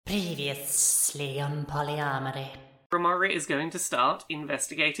Previously on Polyamory. Romari is going to start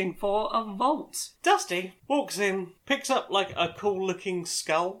investigating for a vault. Dusty walks in, picks up like a cool looking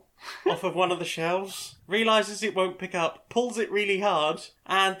skull off of one of the shelves, realises it won't pick up, pulls it really hard,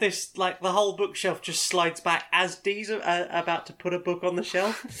 and this, like, the whole bookshelf just slides back as Dee's about to put a book on the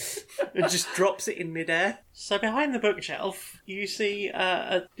shelf and just drops it in midair. So behind the bookshelf, you see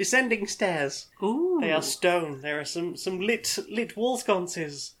descending stairs. Ooh. They are stone. There are some lit wall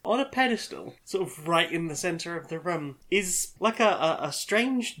sconces. On a pedestal, sort of right in the centre of the room, is like a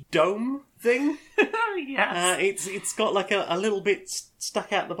strange dome thing. Yes. It's got like a little bit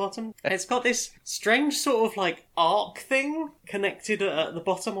stuck out the bottom. It's got this strange sort of like arc thing connected at the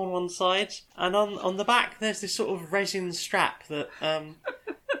bottom on one side, and on the back there's this sort of resin strap that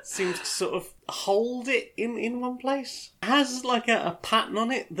seems to sort of hold it in one place. It has like a pattern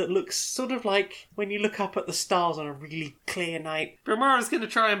on it that looks sort of like when you look up at the stars on a really clear night. Romari's going to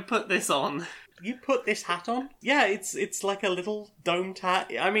try and put this on. You put this hat on? Yeah, it's like a little domed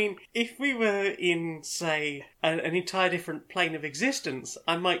hat. I mean, if we were in, say, an entire different plane of existence,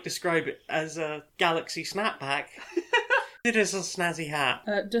 I might describe it as a galaxy snapback. It is a snazzy hat.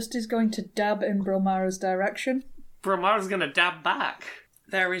 Dusty's going to dab in Bromara's direction. Romari's going to dab back.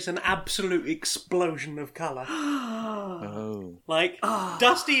 There is an absolute explosion of colour. Oh. Like,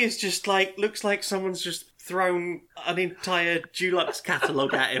 Dusty is just like, looks like someone's just thrown an entire Dulux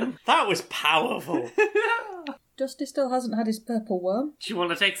catalogue at him. That was powerful. Dusty still hasn't had his purple worm. Do you want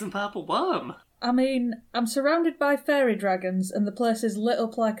to take some purple worm? I mean, I'm surrounded by fairy dragons and the place is lit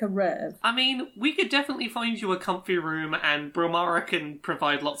up like a rave. I mean, we could definitely find you a comfy room, and Bromara can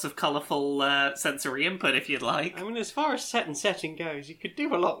provide lots of colourful sensory input if you'd like. I mean, as far as set and setting goes, you could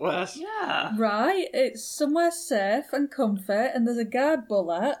do a lot worse. Yeah. Right, it's somewhere safe and comfy, and there's a guard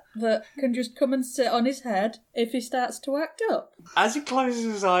bullet that can just come and sit on his head if he starts to act up. As he closes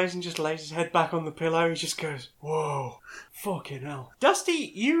his eyes and just lays his head back on the pillow, he just goes, whoa, fucking hell.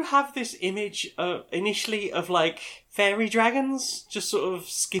 Dusty, you have this image initially of, like, fairy dragons just sort of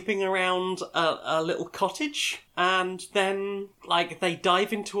skipping around a little cottage, and then, like, they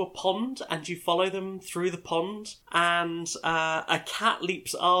dive into a pond and you follow them through the pond, and a cat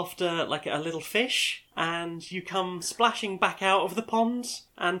leaps after, like, a little fish, and you come splashing back out of the pond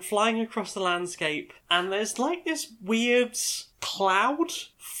and flying across the landscape, and there's, like, this weird cloud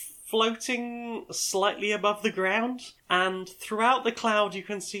floating slightly above the ground, and throughout the cloud you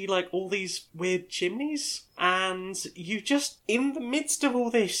can see like all these weird chimneys, and you just, in the midst of all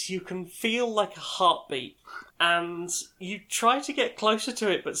this, you can feel like a heartbeat, and you try to get closer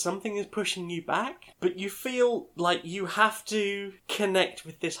to it, but something is pushing you back, but you feel like you have to connect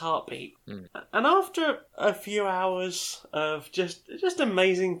with this heartbeat. And after a few hours of just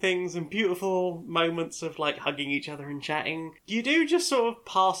amazing things and beautiful moments of like hugging each other and chatting, you do just sort of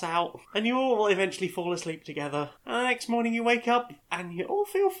pass out, and you all eventually fall asleep together. And the next morning you wake up and you all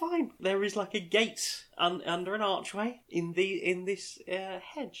feel fine. There is like a gate under an archway in this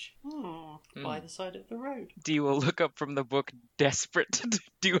hedge by the side of the road. Dee will look up from the book, desperate to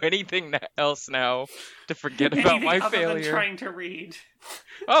do anything else now to forget about Anything my other than failure. trying to read.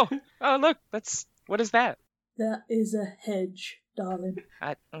 Oh, look, what is that? That is a hedge, darling.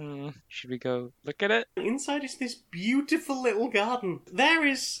 Should we go look at it? Inside is this beautiful little garden. There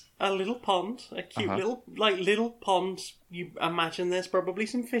is a little pond, a cute little pond. You imagine there's probably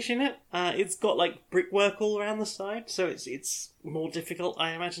some fish in it. It's got like brickwork all around the side, so it's more difficult,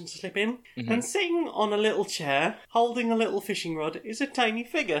 I imagine, to slip in. And sitting on a little chair, holding a little fishing rod, is a tiny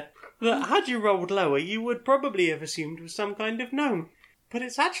figure that, had you rolled lower, you would probably have assumed was some kind of gnome. But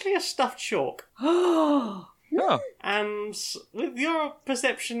it's actually a stuffed shark. Oh. And with your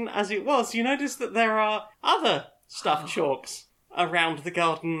perception as it was, you notice that there are other stuffed sharks around the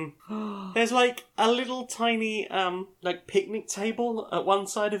garden. There's like a little tiny like picnic table at one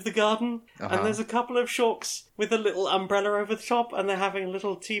side of the garden, and there's a couple of sharks with a little umbrella over the top, and they're having a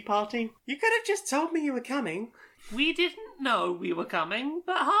little tea party. You could have just told me you were coming. We didn't know we were coming,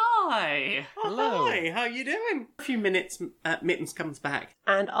 but hi! Oh, Hello. hi, how you doing? A few minutes, Mittens comes back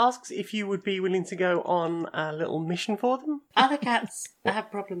and asks if you would be willing to go on a little mission for them. Other cats have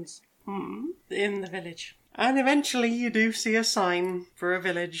problems in the village. And eventually you do see a sign for a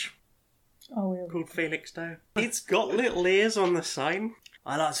village Oh, yeah. called Felixstowe. It's got little ears on the sign.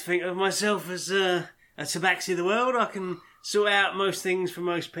 I like to think of myself as a tabaxi of the world. I can sort out most things for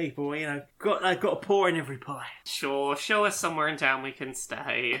most people, you know. I've got a paw in every pie. Sure, show us somewhere in town we can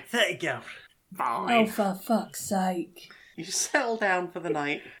stay. 30 gold. Oh, Fine. for fuck's sake. You settle down for the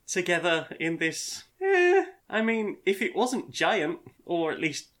night together in this... I mean, if it wasn't giant, or at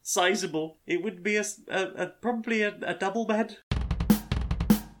least sizable, it would be probably a double bed.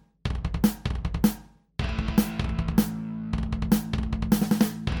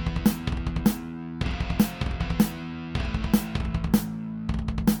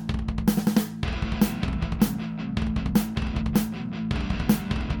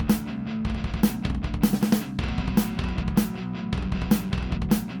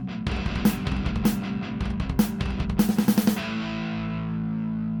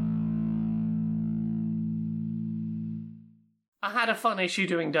 had a fun issue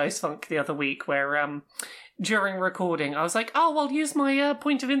doing Dice Funk the other week where during recording I was like, oh, I'll use my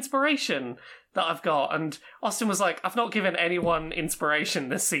point of inspiration that I've got. And Austin was like, I've not given anyone inspiration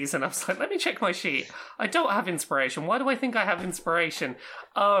this season. I was like, let me check my sheet. I don't have inspiration. Why do I think I have inspiration?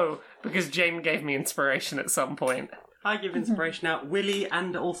 Oh, because Jane gave me inspiration at some point. I give inspiration out Willy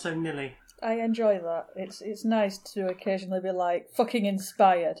and also Nilly. I enjoy that. It's nice to occasionally be like, fucking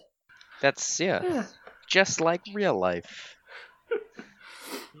inspired. That's, yeah. Just like real life.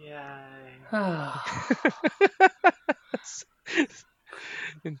 Yay.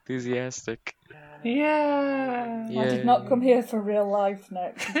 Enthusiastic. Yeah. I did not come here for real life,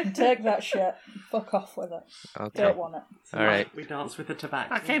 Nick. You can take that shit and fuck off with it. Okay. Don't want it. All right. We dance with the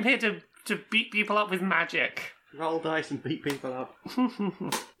tobacco. I came here to beat people up with magic. Roll dice and beat people up.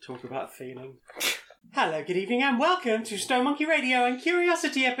 Talk about feeling. Hello, good evening, and welcome to Stone Monkey Radio and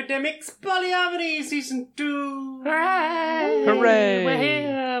Curiosity Epidemics Polyharmony Season 2! Hooray! Hooray! We're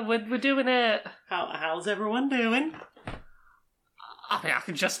here! We're doing it! How's everyone doing? I mean, I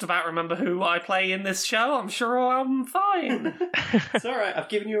can just about remember who I play in this show. I'm sure I'm fine. It's alright, I've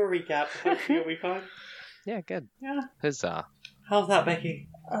given you a recap. Hopefully you'll be fine. Yeah, good. Yeah. Huzzah. How's that, Becky?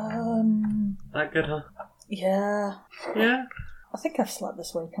 That good, huh? Yeah. Yeah? I think I've slept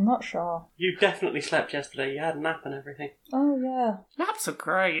this week, I'm not sure. You definitely slept yesterday. You had a nap and everything. Oh, yeah. Naps are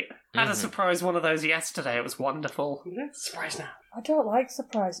great. Had a surprise one of those yesterday. It was wonderful. Surprise nap. I don't like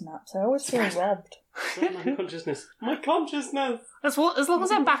surprise naps. I always feel robbed. My consciousness. My consciousness! As long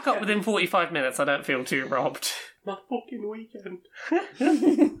as I'm back up within 45 minutes, I don't feel too robbed. My fucking weekend.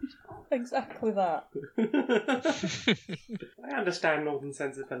 Exactly that. I understand Northern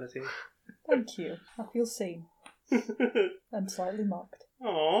sensibility. Thank you. I feel seen. And slightly mocked.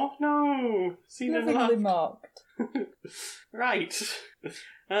 Oh no! Seen and Lovingly loved. mocked. Right.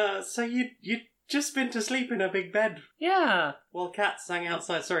 So you'd just been to sleep in a big bed Yeah. while cats sang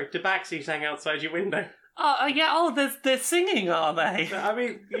outside. Sorry, Tabaxi sang outside your window. Yeah. Oh, they're singing, are they? I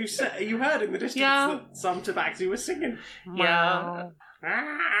mean, you heard in the distance Yeah. that some Tabaxi was singing. Yeah.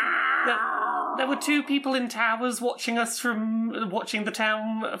 There were two people in towers watching the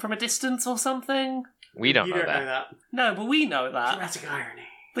town from a distance or something. We don't You know don't that. know that. No, but we know that. Dramatic irony.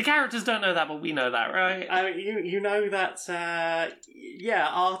 The characters don't know that, but we know that, right? I mean, you know that,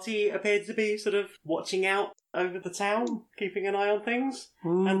 Artie appeared to be sort of watching out over the town, keeping an eye on things.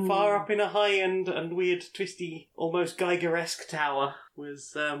 And far up in a high-end and weird, twisty, almost Geiger-esque tower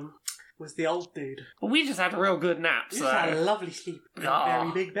was the old dude. Well, we just had a real good nap, He so just had a lovely sleep in a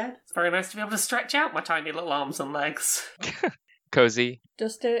very big bed. it's very nice to be able to stretch out my tiny little arms and legs. Cozy.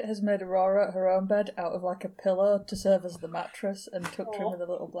 Dusty has made Aurora her own bed out of like a pillow to serve as the mattress and tucked her in with a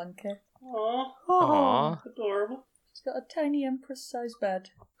little blanket. Aww, Aww. adorable. She's got a tiny empress-sized bed.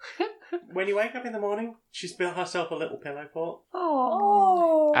 When you wake up in the morning, she's built herself a little pillow fort.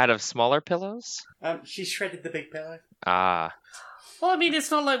 Oh! Out of smaller pillows? She shredded the big pillow. Ah. Well, I mean, it's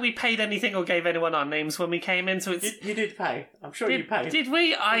not like we paid anything or gave anyone our names when we came in, so it's... You did pay. I'm sure you paid. Did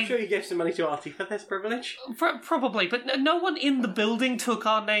we? I'm sure you gave some money to Artie for this privilege. Probably, but no one in the building took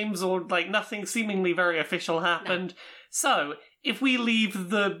our names or, nothing seemingly very official happened. So, if we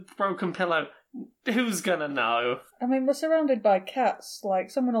leave the broken pillow, who's gonna know? I mean, we're surrounded by cats. Like,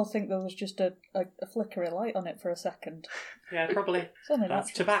 someone will think there was just a flickery light on it for a second. Yeah, probably. It's only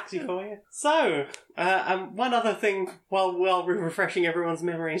That's natural. Tabaxi for you. So, one other thing while we're refreshing everyone's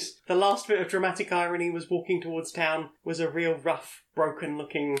memories. The last bit of dramatic irony was walking towards town was a real rough,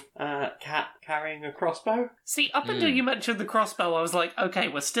 broken-looking cat carrying a crossbow. See, up until you mentioned the crossbow, I was like, okay,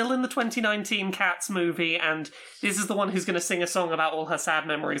 we're still in the 2019 Cats movie, and this is the one who's going to sing a song about all her sad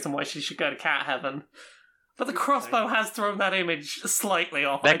memories and why she should go to cat heaven. But the crossbow has thrown that image slightly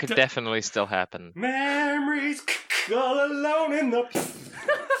off. That could definitely still happen. Memories all alone in the...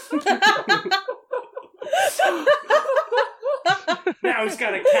 Now he's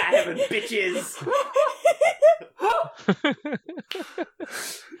got a cat heaven, bitches!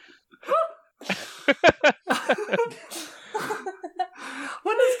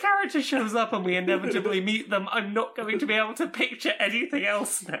 When this character shows up and we inevitably meet them, I'm not going to be able to picture anything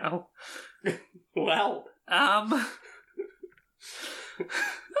else now. Well...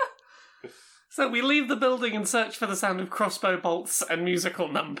 So we leave the building and search for the sound of crossbow bolts and musical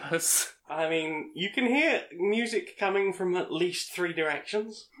numbers. I mean, you can hear music coming from at least 3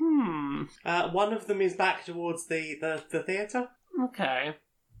 directions. One of them is back towards the theatre. Okay.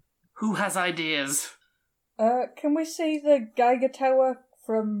 Who has ideas? Can we see the Geiger Tower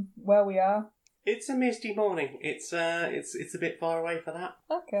from where we are? It's a misty morning. It's a bit far away for that.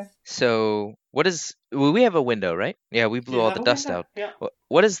 Okay. So, well, we have a window, right? Yeah, we blew You all have the a dust window? out. Yeah.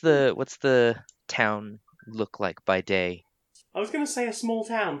 What's the town look like by day? I was going to say a small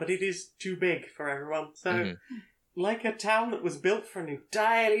town, but it is too big for everyone. So, like a town that was built for an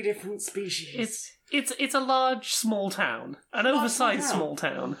entirely different species. It's a large small town, an oversized small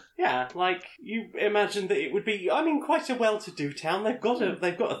town. Yeah, like you imagine that it would be. I mean, quite a well-to-do town. They've got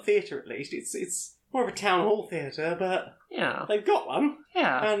a theatre at least. It's more of a town hall theatre, but Yeah, they've got one.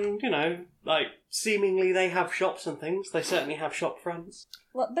 yeah. And like seemingly they have shops and things. They certainly have shop fronts.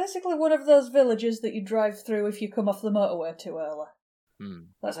 Like basically one of those villages that you drive through if you come off the motorway too early.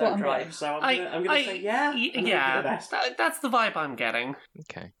 That's I what don't I'm drive, getting. so I'm gonna say yeah. I'm gonna yeah. give it a best. That's the vibe I'm getting.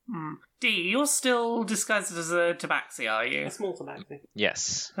 Okay. D, you're still disguised as a tabaxi, are you? A small tobacco.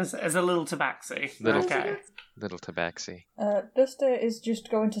 Yes. As a little tabaxi. Little Okay. Little tabaxi. Dusty is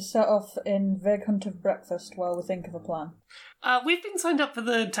just going to set off in Vague Hunt of Breakfast while we think of a plan. We've been signed up for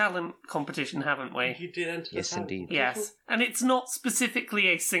the talent competition, haven't we? You did enter the Yes, town. indeed. Yes, and it's not specifically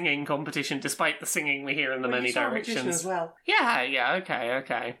a singing competition, despite the singing we hear in the Well, many you saw a magician directions. as well. Yeah,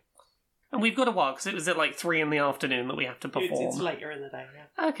 okay. And we've got a while, because it was at like 3 PM that we have to perform. It's later in the day.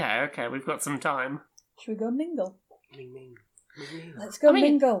 Yeah. Okay, we've got some time. Should we go mingle? Ming, ming. Let's go I mean-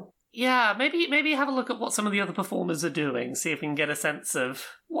 mingle. Yeah, maybe have a look at what some of the other performers are doing, see if we can get a sense of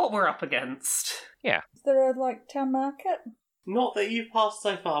what we're up against. Is there a town market? Not that you've passed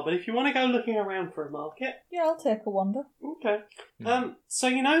so far, but if you want to go looking around for a market, Yeah, I'll take a wander. okay. So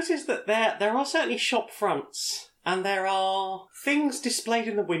you notice that there are certainly shop fronts, and there are things displayed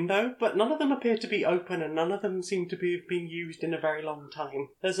in the window, but none of them appear to be open, and none of them seem to have been used in a very long time.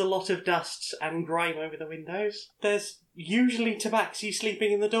 There's a lot of dust and grime over the windows. There's usually tabaxi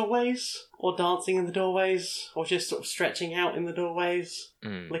sleeping in the doorways, or dancing in the doorways, or just sort of stretching out in the doorways,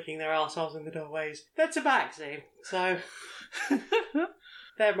 licking their arseholes in the doorways. They're tabaxi, so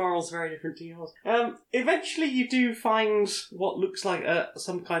their morals are very different to yours. Eventually you do find what looks like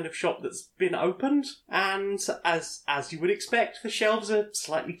some kind of shop that's been opened, and as you would expect, the shelves are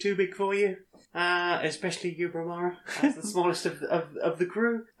slightly too big for you, especially you, Bramara, as the smallest of the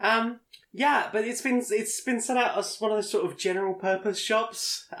crew. Yeah, but it's been set out as one of those sort of general purpose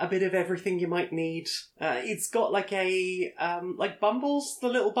shops. A bit of everything you might need. It's got like Bumbles, the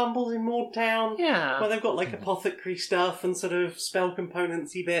little Bumbles in Maudtown. Yeah. Where they've got like apothecary stuff and sort of spell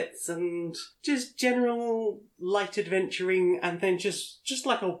componency bits and just general light adventuring, and then just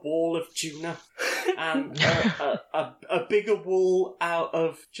like a wall of tuna and a bigger wall out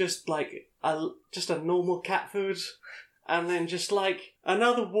of just like a normal cat food. And then just like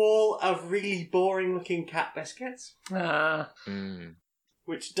another wall of really boring looking cat biscuits,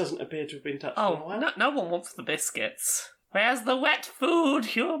 which doesn't appear to have been touched in a while. No one wants the biscuits. Where's the wet food,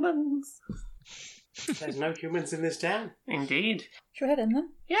 humans? There's no humans in this town. Indeed. Should we head in then?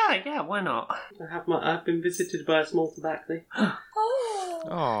 Yeah, why not? I've been visited by a small tabaxi. Oh!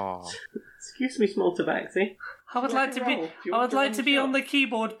 Oh. Excuse me, small tabaxi. I would like to be on the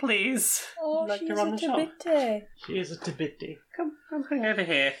keyboard, please. Oh, like to she's run a the shop? tabitty. She is a tabiti. Come hang over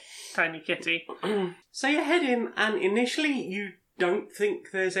here, tiny kitty. So you head in, and initially you don't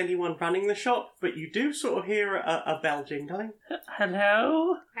think there's anyone running the shop, but you do sort of hear a bell jingling.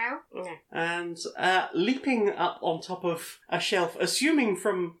 Hello? And leaping up on top of a shelf, assuming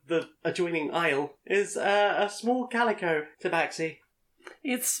from the adjoining aisle, is a small calico tabaxi.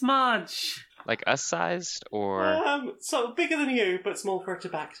 It's Smudge. Like us sized or Sort of bigger than you, but small for a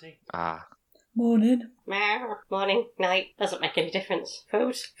tabaxi. Morning. Meow. Morning, night, doesn't make any difference.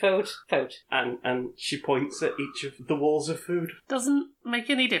 Food. And she points at each of the walls of food. Doesn't make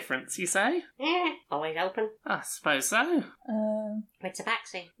any difference, you say? Yeah, always open. I suppose so. It's a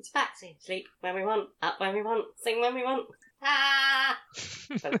tabaxi. Sleep when we want, up when we want, sing when we want. Ah!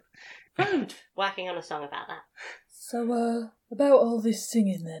 Food. Working on a song about that. So, about all this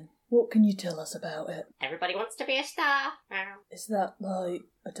singing then, what can you tell us about it? Everybody wants to be a star. Meow. Is that like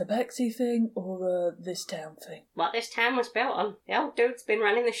a tabaxi thing or a this town thing? What this town was built on. The old dude's been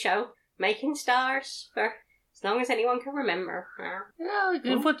running the show, making stars for as long as anyone can remember. Meow.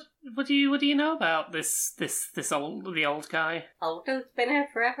 Yeah, what do you know about the old guy? Old dude's been here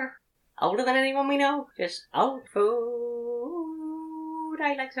forever. Older than anyone we know. Just old food.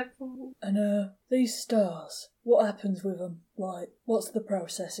 I like some food. And these stars, what happens with them? Like, what's the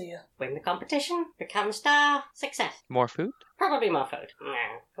process here? Win the competition, become a star, success. more food? Probably more food.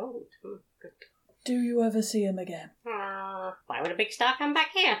 Food. Good. Do you ever see them again? Why would a big star come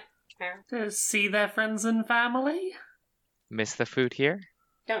back here? To see their friends and family? Miss the food here?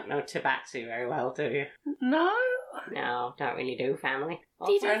 Don't know tabaxi very well, do you? No? No, don't really do family.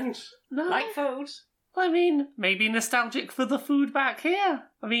 Do you Friend. No. Like food. I mean, maybe nostalgic for the food back here.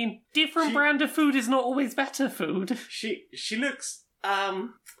 I mean, different brand of food is not always better food. She looks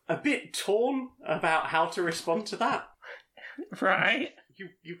a bit torn about how to respond to that. Right.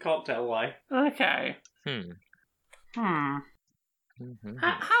 You can't tell why. Okay. Mm-hmm.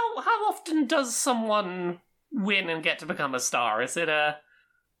 How often does someone win and get to become a star? Is it a...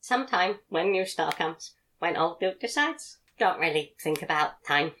 Sometime when new star comes, when old Duke decides. Don't really think about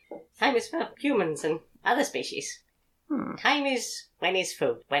time. Time is for humans and other species. Time is when is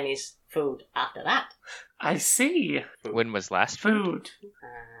food. When is food after that? I see. When was last food? Food.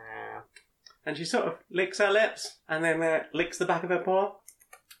 And she sort of licks her lips and then licks the back of her paw.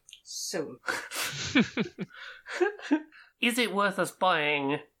 Soon. Is it worth us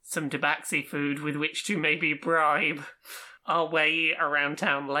buying some tabaxi food with which to maybe bribe our way around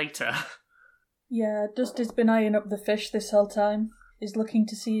town later? Yeah, Dusty's been eyeing up the fish this whole time. He's looking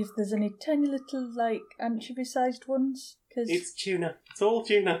to see if there's any tiny little, anchovy-sized ones. Cause... It's tuna. It's all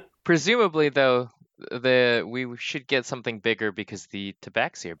tuna. Presumably, though, we should get something bigger because the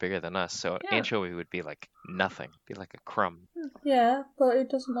tabaxi are bigger than us, so Yeah. anchovy would be like nothing. Be like a crumb. Yeah, but he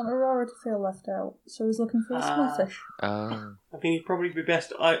doesn't want Aurora to feel left out, so he's looking for a small fish. Oh. I think he'd probably be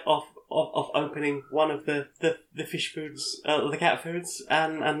best off opening one of the fish foods, the cat foods,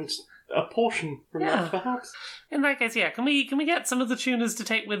 and a portion from Yeah. that, perhaps. In that case, yeah, can we get some of the tunas to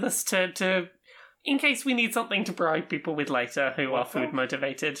take with us to in case we need something to bribe people with later who are food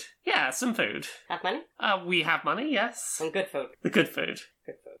motivated? Yeah, some food. Have money? We have money, yes. And good food. The good food.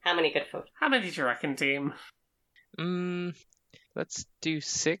 Good food. How many good food? How many do you reckon, team? Let's do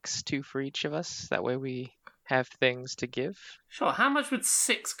 6, 2 for each of us. That way we have things to give. Sure, how much would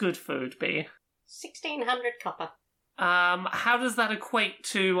 6 good food be? 1,600 copper. How does that equate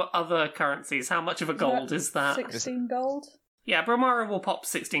to other currencies? How much of a gold is that? 16 gold? Yeah, Bromara will pop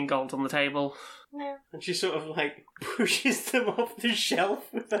 16 gold on the table. No. And she sort of pushes them off the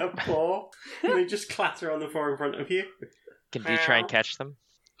shelf with her paw, and they just clatter on the floor in front of you. Can you try and catch them?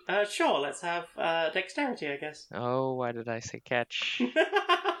 Sure, let's have dexterity, I guess. Oh, why did I say catch?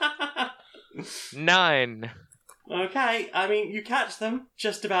 9. Okay, I mean, you catch them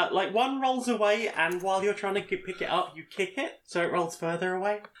just about, one rolls away, and while you're trying to pick it up, you kick it, so it rolls further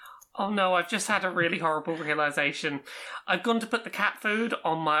away. Oh no, I've just had a really horrible realisation. I've gone to put the cat food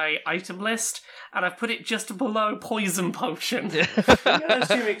on my item list, and I've put it just below poison potion. Yeah, those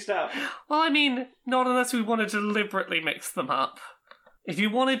two mixed up. Well, I mean, not unless we want to deliberately mix them up. If you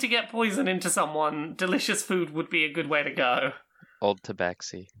wanted to get poison into someone, delicious food would be a good way to go. Old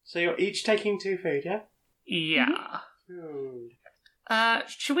tabaxi. So you're each taking 2 food, yeah? Yeah. Food.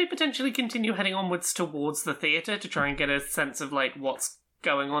 Should we potentially continue heading onwards towards the theatre to try and get a sense of, what's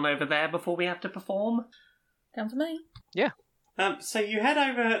going on over there before we have to perform? Down for me. Yeah. So you head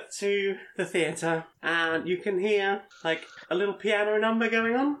over to the theatre, and you can hear, a little piano number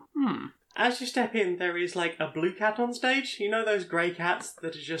going on. As you step in, there is, a blue cat on stage. You know those grey cats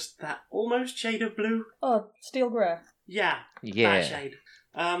that are just that almost shade of blue? Oh, steel grey. Yeah. Yeah. That shade.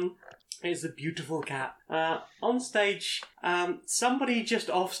 It's a beautiful cat. On stage, somebody just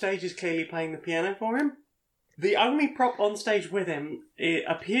off stage is clearly playing the piano for him. The only prop on stage with him, it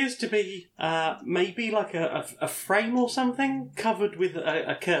appears to be maybe a frame or something covered with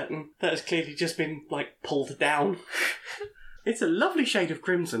a curtain that has clearly just been pulled down. It's a lovely shade of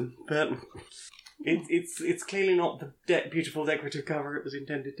crimson, but it's clearly not the beautiful decorative cover it was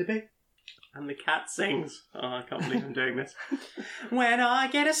intended to be. And the cat sings. Oh, I can't believe I'm doing this. When I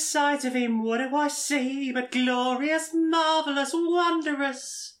get a sight of him, what do I see but glorious, marvellous,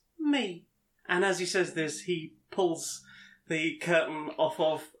 wondrous me? And as he says this, he pulls the curtain off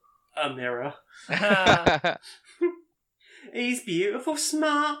of a mirror. He's beautiful,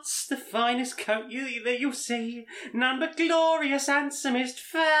 smarts, the finest coat that you'll see. None but glorious, handsomest,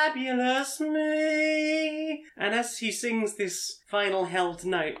 fabulous me. And as he sings this final held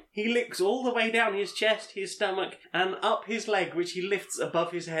note, he licks all the way down his chest, his stomach, and up his leg, which he lifts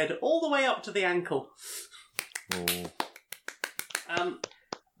above his head, all the way up to the ankle.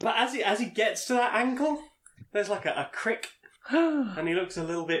 But as he gets to that ankle, there's a crick, and he looks a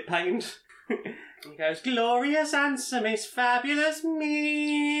little bit pained. He goes, glorious, handsomest, fabulous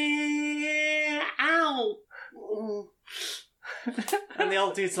me. Ow! And the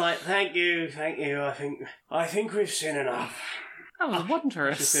old dude's like, thank you. I think we've seen enough. That was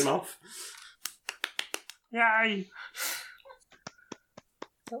wondrous. Pushes him off. Yay!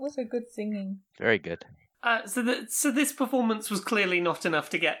 That was a good singing. Very good. So this performance was clearly not enough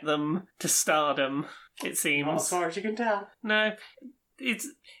to get them to stardom, it seems. Not as far as you can tell. No.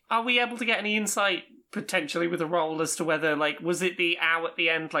 Are we able to get any insight, potentially, with a roll as to whether, was it the ow at the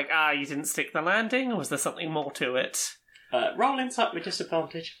end, you didn't stick the landing, or was there something more to it? Roll insight with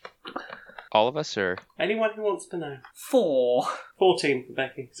disadvantage. all of us, or? Anyone who wants to know. 4. 14 for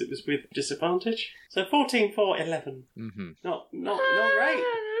Becky, because it was with disadvantage. So 14 for 11. Mm-hmm. Not great.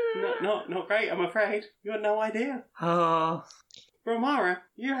 Not great, I'm afraid. You got no idea. Bromara,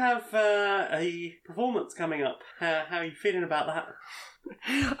 you have a performance coming up. How are you feeling about that?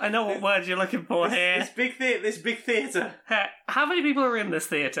 I know what word you're looking for here. This big theatre. How many people are in this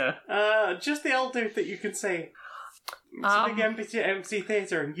theatre? Just the old dude that you can see. It's a big empty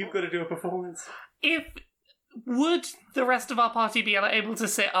theatre, and you've got to do a performance. Would the rest of our party be able to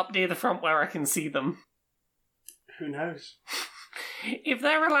sit up near the front where I can see them? Who knows? If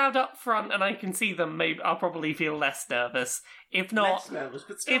they're allowed up front and I can see them, maybe I'll probably feel less nervous. If not, Less nervous,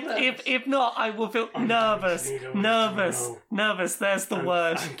 but still nervous. if not, I will feel nervous. There's the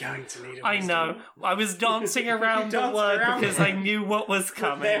word. I'm going to need a I know. I was dancing around the word because I knew what was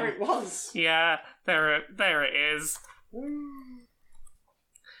coming. But there it was. Yeah, there it is.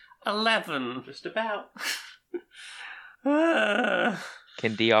 11. Just about.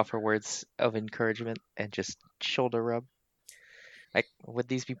 Can Dee offer words of encouragement and just shoulder rub? Like, would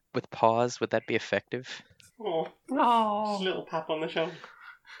these be with paws? Would that be effective? Oh, just a little pap on the shoulder.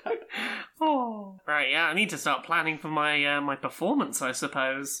 Right, yeah, I need to start planning for my my performance, I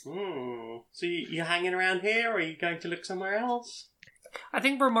suppose. So you hanging around here, or are you going to look somewhere else? I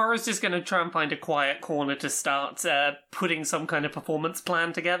think Romara's just going to try and find a quiet corner to start putting some kind of performance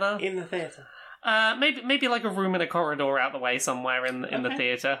plan together. In the theatre? Maybe like a room in a corridor out the way somewhere in the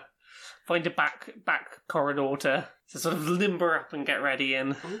theatre. Find a back corridor to sort of limber up and get ready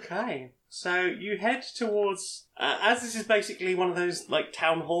in. Okay. So you head towards, as this is basically one of those like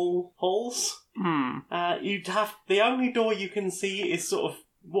town halls. You'd have the only door you can see is sort of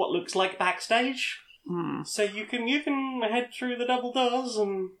what looks like backstage. So you can head through the double doors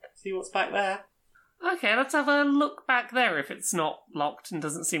and see what's back there. Okay, let's have a look back there if it's not locked and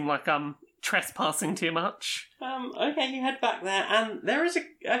doesn't seem like I'm trespassing too much. Okay, you head back there, and there is a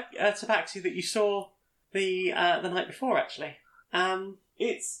tabaxi that you saw the night before, actually.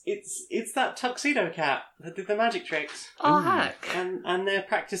 It's that tuxedo cat that did the magic tricks. Oh, heck. And they're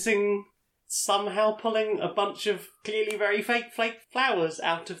practicing somehow pulling a bunch of clearly very fake flowers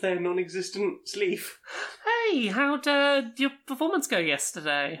out of their non-existent sleeve. Hey, how'd your performance go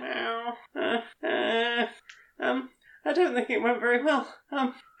yesterday? I don't think it went very well.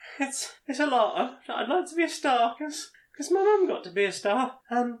 It's a lot. I'd like to be a star, because my mum got to be a star.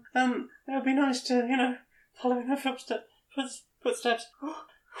 It would be nice to, follow in her footsteps.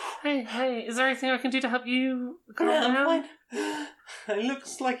 Hey, is there anything I can do to help you calm I'm down? fine. It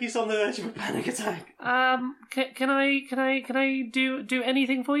looks like he's on the verge of a panic attack. Can I do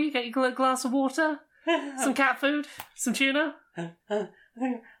anything for you? Get you a glass of water? Some cat food? Some tuna? I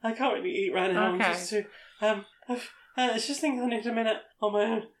think I can't really eat right now. Okay. I'm just too, it's just things I need a minute on my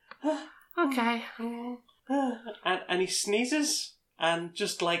own. Okay. And he sneezes, and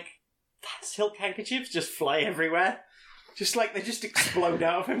just like silk handkerchiefs just fly everywhere. Just like they just explode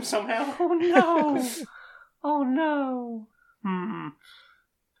out of him somehow. Oh no! Oh no!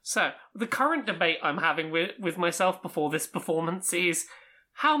 So, the current debate I'm having with myself before this performance is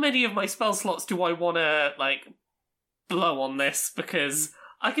how many of my spell slots do I want to, blow on this? Because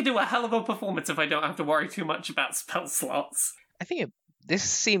I could do a hell of a performance if I don't have to worry too much about spell slots. I think this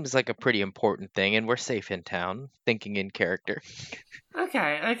seems like a pretty important thing, and we're safe in town, thinking in character.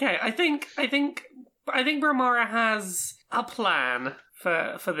 Okay. I think Bromara has a plan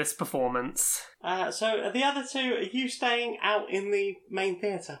for this performance. So the other two, are you staying out in the main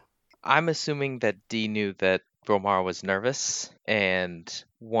theatre? I'm assuming that Dee knew that Bromara was nervous and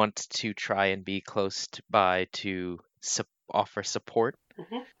want to try and be close by to offer support.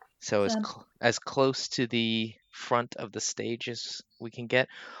 Mm-hmm. So as close to the front of the stage as we can get.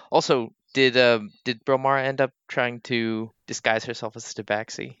 Also, did Bromara end up trying to disguise herself as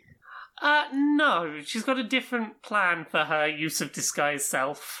Tabaxi? No. She's got a different plan for her use of disguised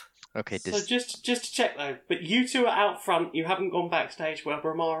self. Okay. So just to check though, but you two are out front. You haven't gone backstage where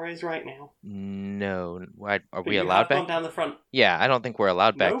Bromara is right now. No. Are But we you allowed have back? gone down the front. Yeah, I don't think we're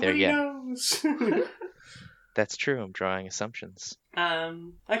allowed back there yet. Nobody knows. That's true. I'm drawing assumptions.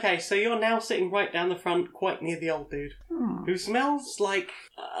 Okay, so you're now sitting right down the front, quite near the old dude, who smells like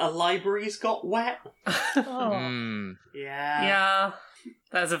a library's got wet. Oh. Yeah. Yeah.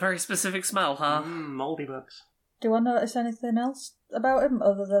 That's a very specific smell, huh? Mouldy books. Do I notice anything else about him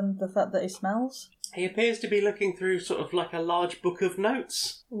other than the fact that he smells? He appears to be looking through sort of like a large book of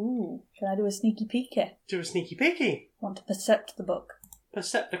notes. Ooh. Can I do a sneaky peeky? Do a sneaky peeky. Want to percept the book.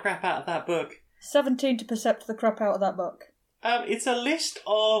 Percept the crap out of that book. 17 to percept the crap out of that book. It's a list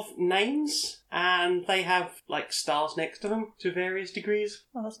of names, and they have, like, stars next to them to various degrees.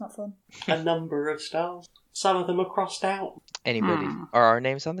 Oh, that's not fun. A number of stars. Some of them are crossed out. Anybody? Are our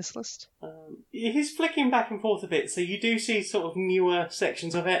names on this list? He's flicking back and forth a bit, so you do see sort of newer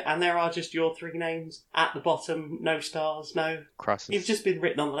sections of it, and there are just your 3 names at the bottom. No stars, no. Crosses. You've just been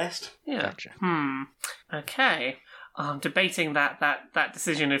written on the list. Yeah. Gotcha. Okay. I'm debating that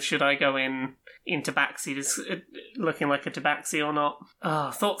decision of should I go into Tabaxi, looking like a Tabaxi or not.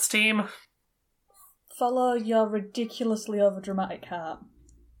 Thoughts, team? Follow your ridiculously overdramatic heart.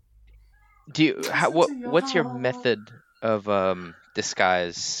 Do you? What's your method of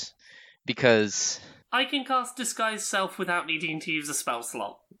disguise? Because I can cast Disguise Self without needing to use a spell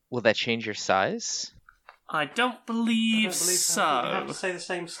slot. will that change your size? I don't believe so. You have to say the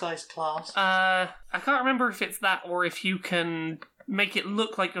same size class. I can't remember if it's that or if you can make it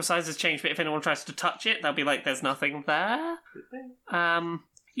look like your size has changed, but if anyone tries to touch it, they'll be like, there's nothing there.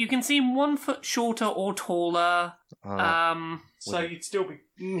 You can seem 1 foot shorter or taller. So you'd still be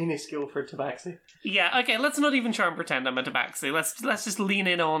minuscule for a tabaxi. Yeah, okay, let's not even try and pretend I'm a tabaxi. Let's just lean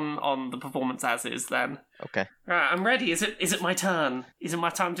in on the performance as is then. Okay. Right, I'm ready. Is it my turn? Is it my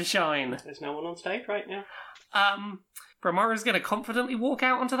time to shine? There's no one on stage right now. Bramara's going to confidently walk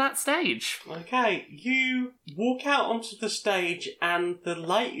out onto that stage. Okay, you walk out onto the stage and the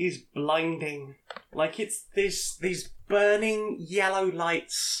light is blinding. Like it's these burning yellow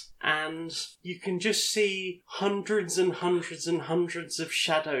lights, and you can just see hundreds and hundreds and hundreds of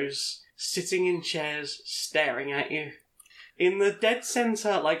shadows sitting in chairs staring at you. In the dead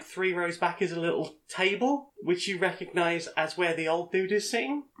centre, like 3 rows back, is a little table, which you recognise as where the old dude is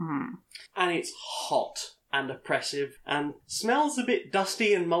sitting. And it's hot and oppressive, and smells a bit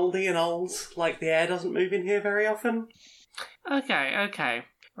dusty and mouldy and old, like the air doesn't move in here very often. Okay.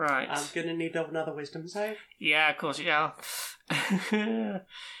 Right. I'm gonna need another wisdom save. Yeah, of course, yeah.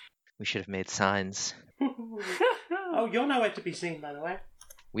 We should have made signs. Oh, you're nowhere to be seen, by the way.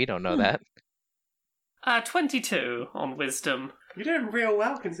 We don't know that. 22 on wisdom. You're doing real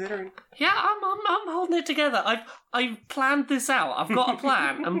well, considering. Yeah, I'm holding it together. I've planned this out. I've got a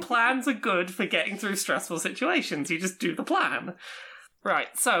plan, and plans are good for getting through stressful situations. You just do the plan. Right,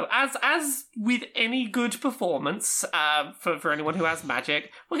 so as with any good performance, for anyone who has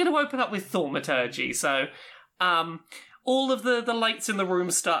magic, we're going to open up with thaumaturgy. So, all of the lights in the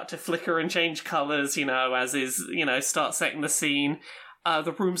room start to flicker and change colours, start setting the scene.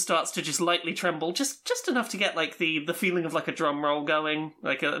 The room starts to just lightly tremble, just enough to get like the feeling of like a drum roll going,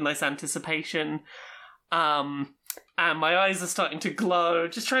 like a nice anticipation. And my eyes are starting to glow,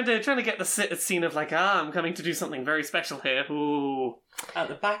 just trying to get the scene of like, I'm coming to do something very special here. Ooh. At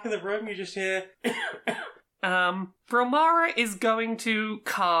the back of the room, you just hear. Bramara is going to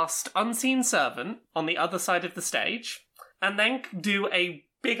cast Unseen Servant on the other side of the stage, and then do a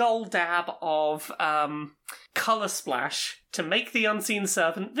big old dab of colour splash to make the Unseen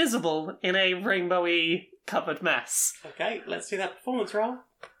Servant visible in a rainbowy covered mess. Okay, let's see that performance roll.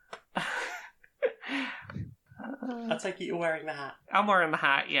 I take it you're wearing the hat. I'm wearing the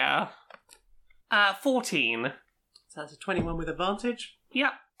hat, yeah. 14. So that's a 21 with advantage.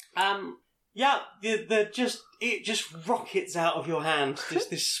 Yep. It just rockets out of your hand, just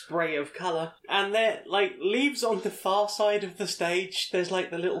this spray of colour. And there, like, leaves on the far side of the stage, there's, like,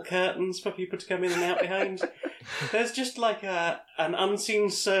 the little curtains for people to come in and out behind. There's just, like, an Unseen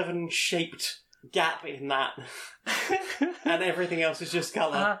Servant-shaped gap in that. And everything else is just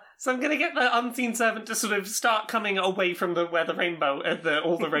colour. So I'm going to get the Unseen Servant to sort of start coming away from where the rainbow,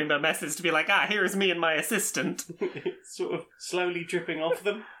 all the rainbow messes, to be like, here is me and my assistant. It's sort of slowly dripping off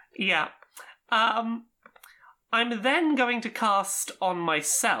them. Yeah. I'm then going to cast on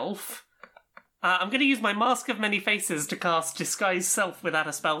myself. I'm going to use my Mask of Many Faces to cast Disguise Self without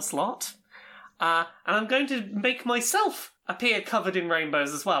a spell slot. And I'm going to make myself appear covered in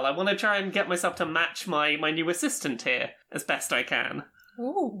rainbows as well. I want to try and get myself to match my new assistant here as best I can.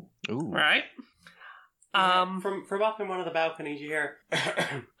 Ooh. Right? From up in one of the balconies, you hear.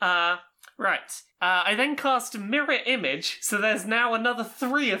 Right. I then cast Mirror Image, so there's now another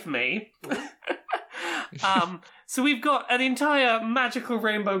 3 of me. So we've got an entire magical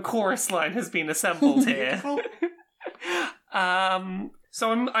rainbow chorus line has been assembled here.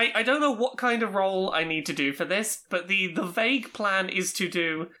 So I don't know what kind of role I need to do for this, but the vague plan is to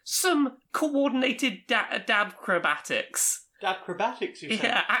do some coordinated dabcrobatics. Dabcrobatics, you say?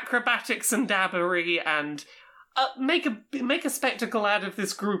 Yeah, acrobatics and dabbery, and make a spectacle out of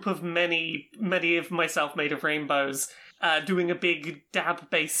this group of many of myself made of rainbows, doing a big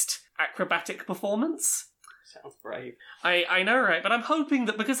dab-based acrobatic performance. Sounds brave. I know, right? But I'm hoping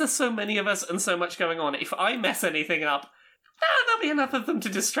that because there's so many of us and so much going on, if I mess anything up, There'll be enough of them to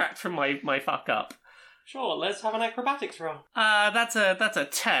distract from my fuck up. Sure, let's have an acrobatics roll. That's a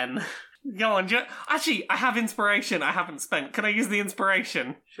 10. Go on, actually, I have inspiration I haven't spent. Can I use the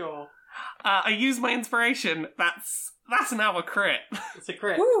inspiration? Sure. I use my inspiration. That's now a crit. It's a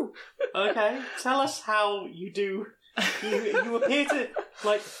crit. Woo! Okay, tell us how you do. You appear to,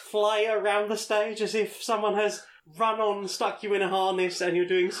 like, fly around the stage as if someone has run on, stuck you in a harness, and you're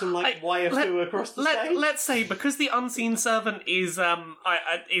doing some, like, YF2 across the stage. Let's say, because the unseen servant is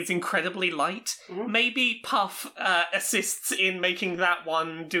incredibly light, maybe Puff assists in making that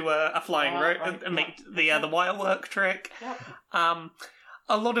one do a flying rope and make the wire work trick. Yep.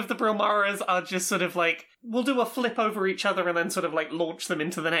 A lot of the Brilmaras are just sort of like, we'll do a flip over each other and then sort of like launch them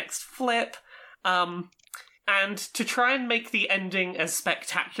into the next flip. And to try and make the ending as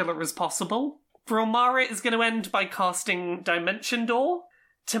spectacular as possible, Brilmara is going to end by casting Dimension Door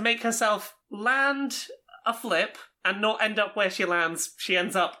to make herself land a flip and not end up where she lands. She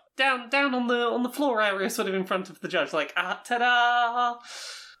ends up down on the floor area, sort of in front of the judge, like, ta-da!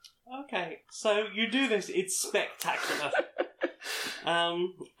 Okay, so you do this, it's spectacular.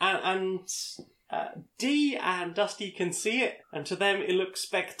 And Dee and Dusty can see it, and to them it looks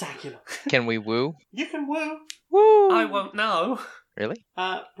spectacular. Can we woo? You can woo. Woo! I won't know. Really?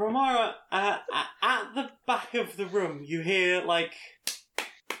 Brilmara, at the back of the room, you hear, like,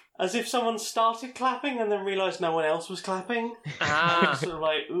 as if someone started clapping and then realised no one else was clapping. Sort of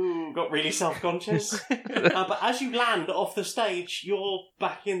like, ooh, got really self-conscious. But as you land off the stage, you're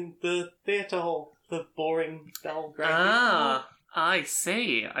back in the theatre hall. The boring, dull, grey theatre hall. I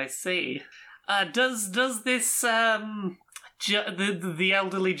see. Does this the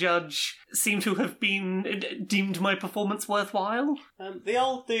elderly judge seem to have been deemed my performance worthwhile? The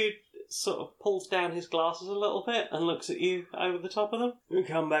old dude sort of pulls down his glasses a little bit and looks at you over the top of them. We'll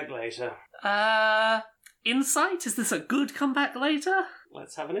come back later. Insight? Is this a good comeback later?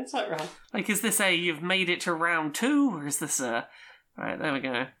 Let's have an insight round. Like, is this a you've made it to round 2, or is this a... Right, there we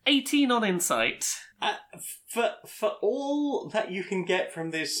go. 18 on insight. For all that you can get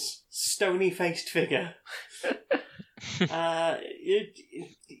from this stony-faced figure,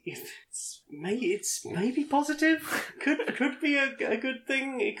 it's maybe positive. Could be a good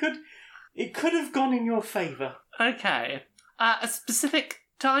thing. It could have gone in your favour. Okay. A specific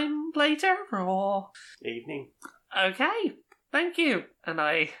time later, or Evening. okay? Thank you. And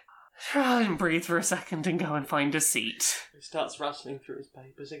I try and breathe for a second and go and find a seat. He starts rustling through his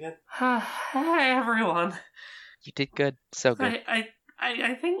papers again. Hey everyone. You did good. So good. I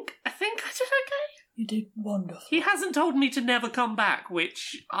think I did okay. You did wonderful. He hasn't told me to never come back,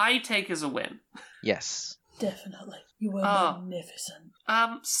 which I take as a win. Yes. Definitely. You were magnificent.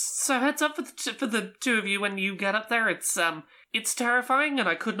 So heads up for the two of you when you get up there. It's terrifying, and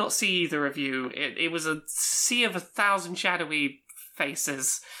I could not see either of you. It was a sea of 1,000 shadowy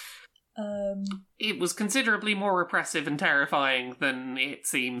faces. It was considerably more repressive and terrifying than it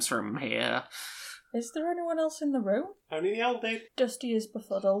seems from here. Is there anyone else in the room? Only the old dude. Dusty is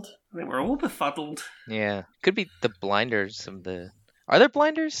befuddled. I think we're all befuddled. Yeah. Could be the blinders of the... Are there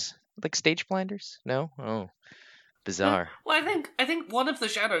blinders? Like stage blinders? No? Oh. Bizarre. Well, I think one of the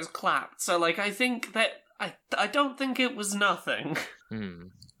shadows clapped, so, like, I think that... I don't think it was nothing.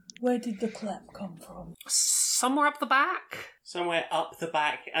 Where did the clap come from? Somewhere up the back? Somewhere up the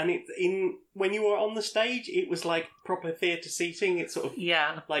back. And when you were on the stage, it was like proper theatre seating. It's sort of...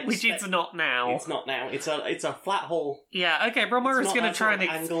 Yeah, like which it's not now. It's not now. It's a flat hall. Yeah, okay, Brilmara's going to try and...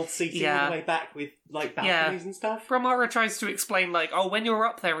 angled seating all the way back with, like, balconies and stuff. Brilmara tries to explain, like, when you're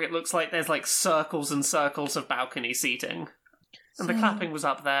up there, it looks like there's, like, circles and circles of balcony seating. And the clapping was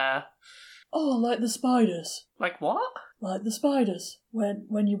up there. Oh, like the spiders. Like what? Like the spiders.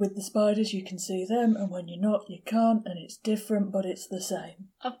 When you're with the spiders, you can see them, and when you're not, you can't, and it's different, but it's the same.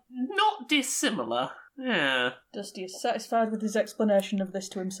 Not dissimilar. Yeah. Dusty is satisfied with his explanation of this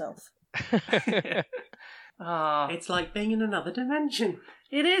to himself. It's like being in another dimension.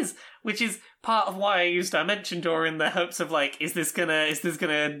 It is, which is part of why I used Dimension Door in the hopes of, like, is this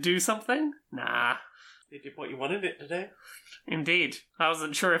gonna do something? Nah. It did what you wanted it to do. Indeed. I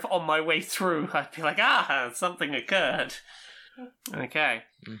wasn't sure if on my way through I'd be like, something occurred. Okay.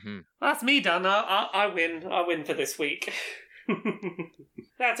 Mm-hmm. Well, that's me done. I win. I win for this week.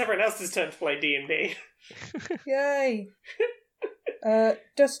 That's everyone else's turn to play D&D. Yay!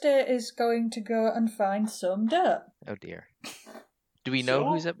 Dusty is going to go and find some dirt. Oh dear. Do we know So?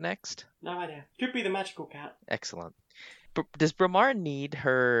 who's up next? No idea. Could be the magical cat. Excellent. Does Brilmara need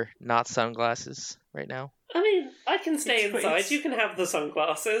her not sunglasses right now? I mean, I can stay It's- inside. it's- You can have the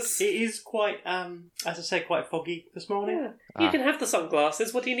sunglasses. It is quite, as I say, quite foggy this morning. Yeah. You can have the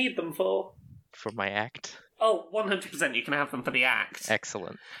sunglasses. What do you need them for? For my act? Oh, 100% you can have them for the act.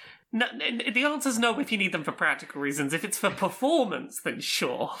 Excellent. No, the answer's no if you need them for practical reasons. If it's for performance, then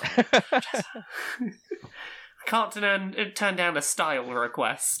sure. I can't turn down a style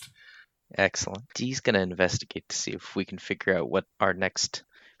request. Excellent. Dee's gonna investigate to see if we can figure out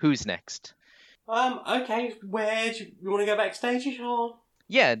who's next. Okay, where do you want to go backstage or?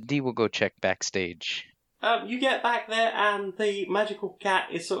 Yeah, Dee will go check backstage. You get back there and the magical cat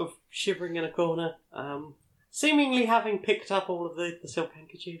is sort of shivering in a corner, seemingly having picked up all of the silk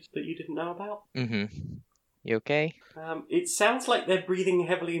handkerchiefs that you didn't know about. Mm-hmm. You okay? It sounds like they're breathing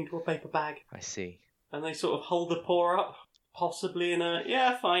heavily into a paper bag, I see. and they sort of hold the paw up, possibly in a,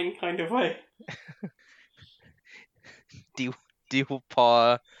 yeah, fine kind of way. Dee will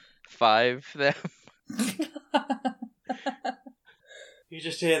paw 5 them. You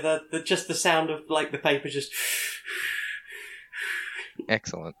just hear the sound of, like, the paper just...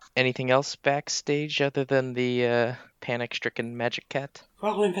 Excellent. Anything else backstage other than the panic-stricken magic cat?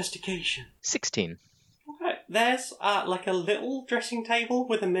 Roll investigation. 16. Okay, there's, like, a little dressing table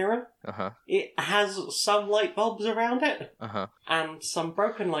with a mirror. Uh-huh. It has some light bulbs around it, Uh-huh. and some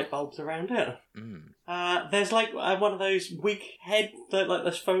broken light bulbs around it. Mm. There's, like, one of those wig head, like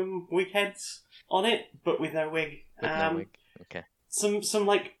those foam wig heads on it, but with no wig. With no wig. Okay. Some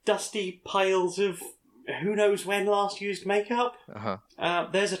like, dusty piles of who knows when last used makeup. Uh-huh.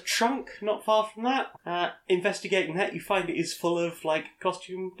 There's a trunk not far from that. Investigating that, you find it is full of, like,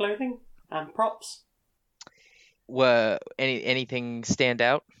 costume clothing and props. Anything stand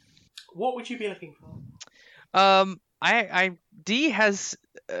out? What would you be looking for? Dee has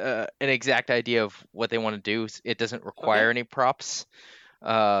an exact idea of what they want to do. It doesn't require any props,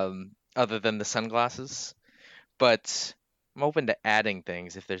 other than the sunglasses. But I'm open to adding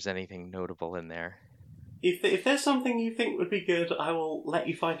things if there's anything notable in there. If there's something you think would be good, I will let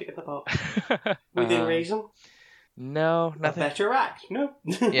you find it in the box. Within reason. No, nothing. A better act, no.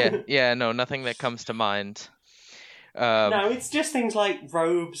 No, nothing that comes to mind. No, it's just things like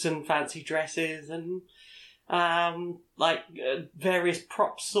robes and fancy dresses and, various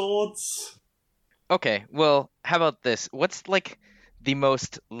prop swords. Okay, well, how about this? What's, like, the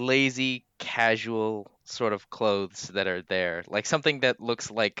most lazy, casual sort of clothes that are there? Like, something that looks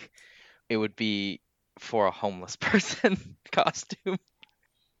like it would be for a homeless person costume.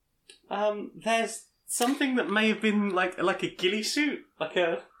 There's something that may have been like a ghillie suit,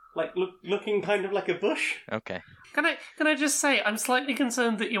 looking kind of like a bush. Okay. Can I just say, I'm slightly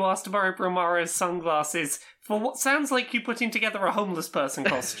concerned that you asked to borrow Bromara's sunglasses for what sounds like you putting together a homeless person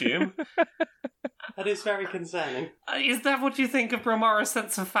costume. That is very concerning. Is that what you think of Bromara's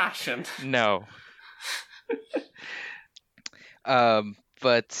sense of fashion? No. Yeah,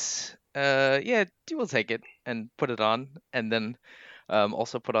 we'll take it and put it on, and then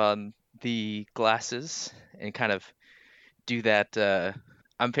also put on the glasses and kind of do that.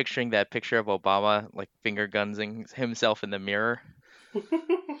 I'm picturing that picture of Obama, like, finger gunsing himself in the mirror,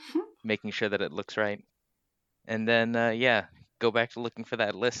 making sure that it looks right. And then, go back to looking for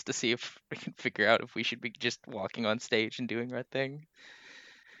that list to see if we can figure out if we should be just walking on stage and doing our thing.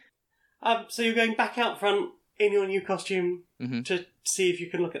 So you're going back out front in your new costume Mm-hmm. to see if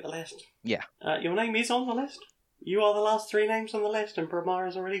you can look at the list? Yeah. Your name is on the list. You are the last 3 names on the list, and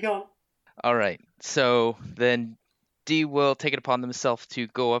Bromara's already gone. All right. So then Dee will take it upon themselves to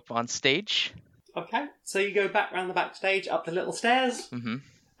go up on stage. Okay, so you go back round the backstage, up the little stairs, Mm-hmm.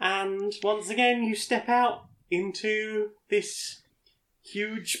 and once again you step out into this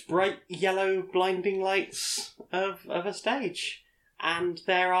huge, bright yellow, blinding lights of a stage. And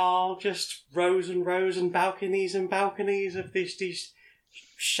there are just rows and rows and balconies of these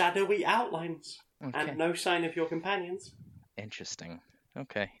shadowy outlines. Okay. And no sign of your companions. Interesting.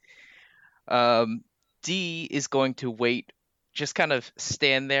 Okay. Dee is going to wait, just kind of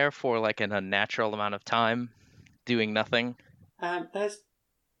stand there for, like, an unnatural amount of time, doing nothing.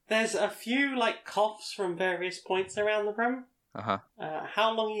 There's a few, like, coughs from various points around the room. Uh-huh.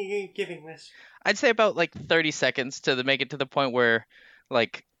 How long are you giving this? I'd say about, like, 30 seconds to make it to the point where,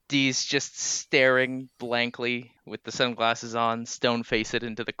 like, Dee's just staring blankly with the sunglasses on, stone-faced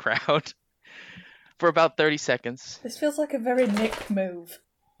into the crowd for about 30 seconds. This feels like a very Nick move.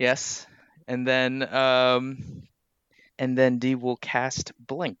 Yes. And then Dee will cast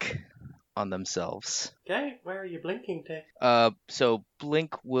Blink on themselves. Okay, where are you blinking to? So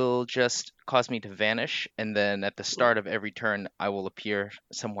Blink will just cause me to vanish, and then at the start of every turn, I will appear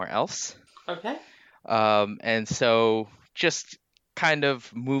somewhere else. Okay. And so just kind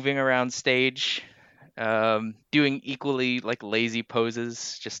of moving around stage, doing equally, like, lazy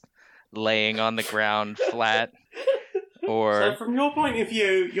poses, just laying on the ground flat. Or So from your point of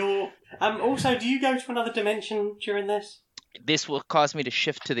view, you're Also, do you go to another dimension during this? This will cause me to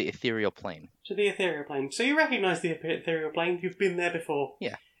shift to the ethereal plane. To the ethereal plane. So you recognise the ethereal plane. You've been there before.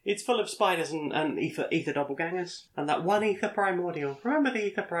 Yeah. It's full of spiders and ether doppelgangers. And that one ether primordial. Remember the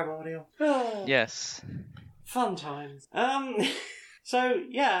ether primordial? Oh, Yes. fun times. So,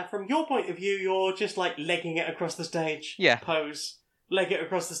 yeah, from your point of view, you're just like legging it across the stage. Yeah. Pose. Leg it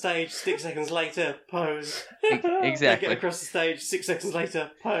across the stage, 6 seconds later, pose. Exactly. Leg it across the stage, 6 seconds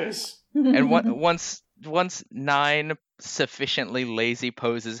later, pose. And once 9 sufficiently lazy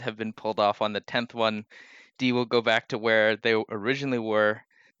poses have been pulled off on the 10th one, Dee will go back to where they originally were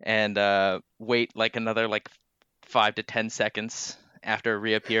and wait like another 5 to 10 seconds after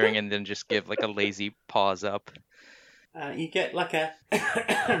reappearing, and then just give like a lazy pause up. You get like a...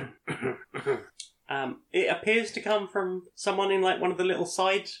 it appears to come from someone in like one of the little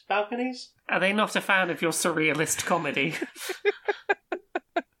side balconies. Are they not a fan of your surrealist comedy?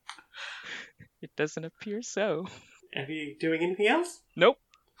 It doesn't appear so. Are you doing anything else? Nope.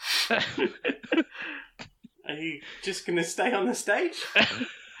 Are you just going to stay on the stage?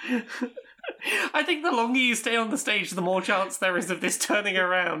 I think the longer you stay on the stage, the more chance there is of this turning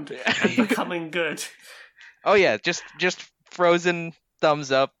around and becoming good. Oh yeah, just frozen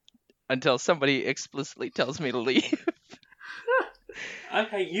thumbs up until somebody explicitly tells me to leave.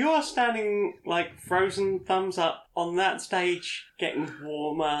 Okay, you are standing like frozen thumbs up on that stage, getting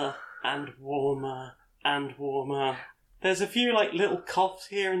warmer and warmer and warmer. There's a few like little coughs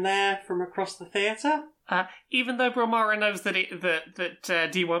here and there from across the theatre. Even though Bromara knows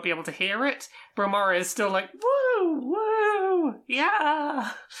that Dee won't be able to hear it, Bromara is still like, woo, woo,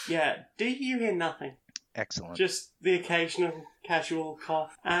 yeah. Yeah, do you hear nothing? Excellent. Just the occasional casual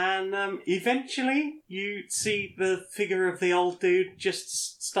cough. And eventually you see the figure of the old dude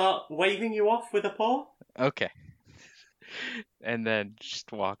just start waving you off with a paw. Okay. And then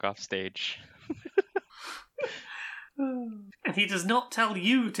just walk off stage. And he does not tell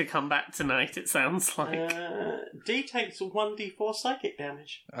you to come back tonight, it sounds like. D takes 1d4 psychic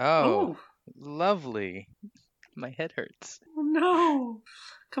damage. Oh, Ooh. lovely. My head hurts. Oh, no.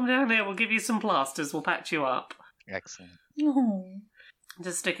 Come down here, we'll give you some plasters, we'll patch you up. Excellent. Oh.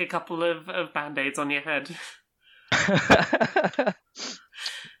 Just stick a couple of band-aids on your head.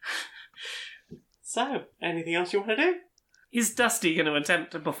 So, anything else you want to do? Is Dusty going to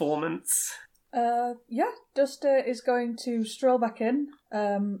attempt a performance? Yeah, Dusty is going to stroll back in.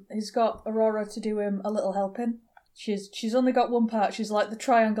 He's got Aurora to do him a little helping. She's only got one part. She's like the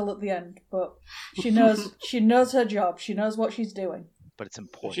triangle at the end, but she knows her job. She knows what she's doing. But it's Is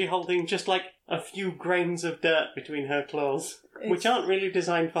important. she holding just like a few grains of dirt between her claws, which aren't really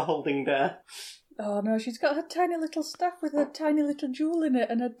designed for holding dirt? Oh no, she's got her tiny little staff with her tiny little jewel in it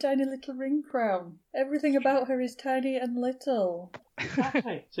and her tiny little ring crown. Everything about her is tiny and little.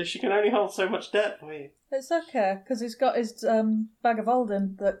 Okay, so she can only hold so much dirt for you. It's okay, because he's got his bag of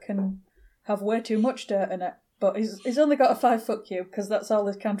Alden that can have way too much dirt in it. But he's only got a 5-foot cube, because that's all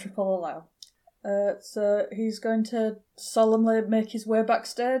his cantrip will allow. So he's going to solemnly make his way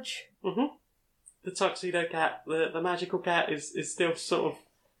backstage. Mm-hmm. The tuxedo cat, the magical cat, is still sort of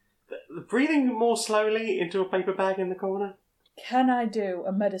breathing more slowly into a paper bag in the corner. Can I do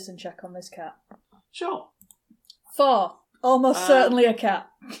a medicine check on this cat? Sure. 4. Almost certainly a cat.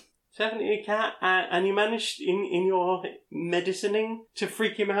 Definitely a cat, and you managed in your medicining to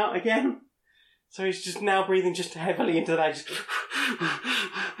freak him out again. So he's just now breathing just heavily into the bag.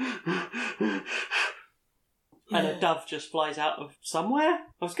 And a dove just flies out of somewhere.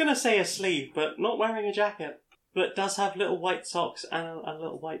 I was going to say a sleeve, but not wearing a jacket. But does have little white socks and a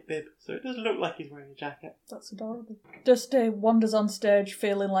little white bib. So it does look like he's wearing a jacket. That's adorable. Dusty wanders on stage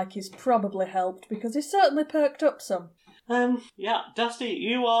feeling like he's probably helped, because he's certainly perked up some. Yeah, Dusty,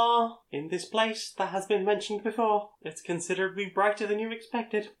 you are in this place that has been mentioned before. It's considerably brighter than you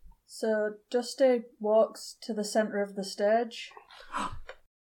expected. So Dusty walks to the centre of the stage.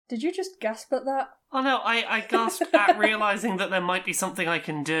 Did you just gasp at that? Oh no, I gasped at realising that there might be something I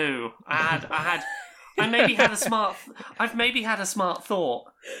can do. I've maybe had a smart thought.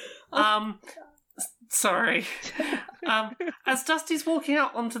 Sorry. As Dusty's walking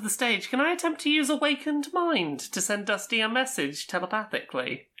out onto the stage, can I attempt to use Awakened Mind to send Dusty a message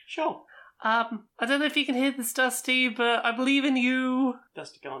telepathically? Sure. I don't know if you can hear this, Dusty, but I believe in you.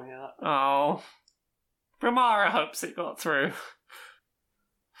 Dusty can't hear that. Oh. Bramara hopes it got through.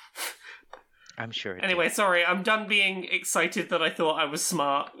 I'm sure it Anyway, did. sorry, I'm done being excited that I thought I was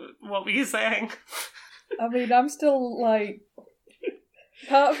smart. What were you saying? I mean, I'm still like...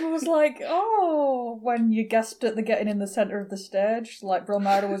 Part of me was like, oh, when you gasped at the getting in the centre of the stage, like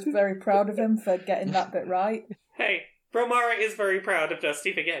Bromara was very proud of him for getting that bit right. Hey, Bromara is very proud of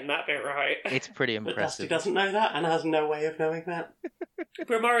Dusty for getting that bit right. It's pretty But Dusty impressive. doesn't know that and has no way of knowing that.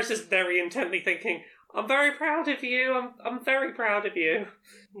 Bromara's just very intently thinking, I'm very proud of you, I'm very proud of you.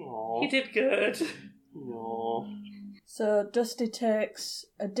 Aww. You did good. Aww. So Dusty takes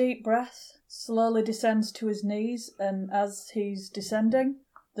a deep breath, slowly descends to his knees, and as he's descending,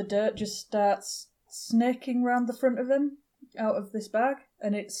 the dirt just starts snaking round the front of him out of this bag,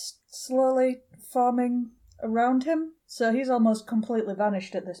 and it's slowly forming around him. So he's almost completely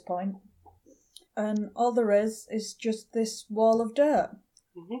vanished at this point. And all there is just this wall of dirt.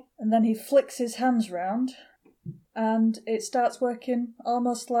 Mhm. And then he flicks his hands round, and it starts working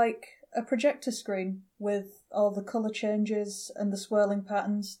almost like a projector screen, with all the colour changes and the swirling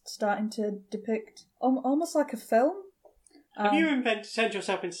patterns starting to depict almost like a film. Have you turned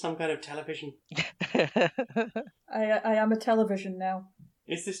yourself into some kind of television? I am a television now.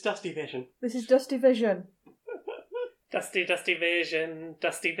 Is this Dusty Vision? This is Dusty Vision. Dusty Vision,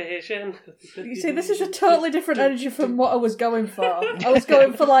 Dusty Vision. You see, this is a totally different energy from what I was going for. I was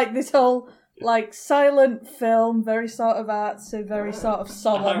going for like this whole like silent film, very sort of artsy, very sort of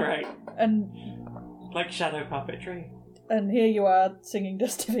solemn. Alright. And Like shadow puppetry. here you are singing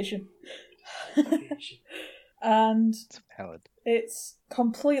Dusty Vision. And It's a ballad. it's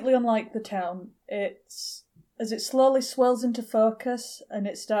completely unlike the town. It's as it slowly swells into focus and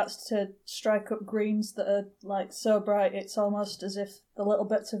it starts to strike up greens that are like so bright it's almost as if the little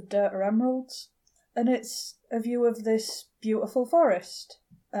bits of dirt are emeralds. And it's a view of this beautiful forest.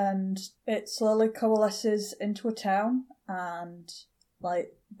 And it slowly coalesces into a town, and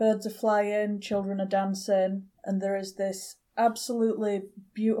like birds are flying, children are dancing, and there is this absolutely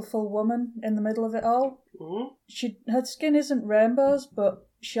beautiful woman in the middle of it all. Mm-hmm. Her skin isn't rainbows, but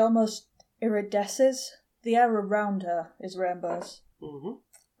she almost iridesces. The air around her is rainbows. Mm-hmm.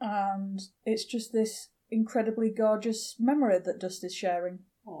 And it's just this incredibly gorgeous memory that Dust is sharing.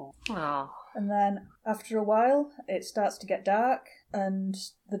 Oh. And then after a while, it starts to get dark, and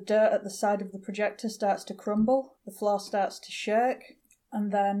the dirt at the side of the projector starts to crumble, the floor starts to shake,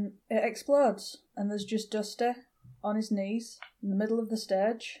 and then it explodes, and there's just Dusty on his knees in the middle of the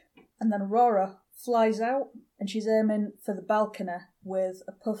stage, and then Aurora flies out, and she's aiming for the balcony with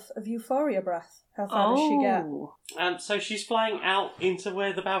a puff of euphoria breath. How far does she get? So she's flying out into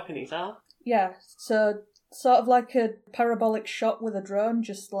where the balconies are? Yeah, so sort of like a parabolic shot with a drone,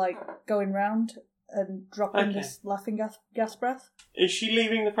 just like going round and dropping Okay. this laughing gas breath. Is she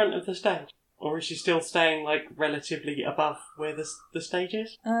leaving the front of the stage? Or is she still staying, like, relatively above where the stage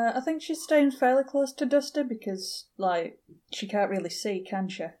is? I think she's staying fairly close to Dusty because, like, she can't really see, can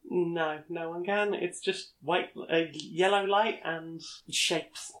she? No one can. It's just yellow light and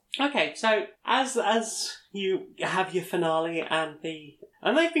shapes. Okay, so as you have your finale and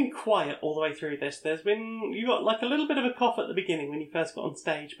they've been quiet all the way through this. You got like a little bit of a cough at the beginning when you first got on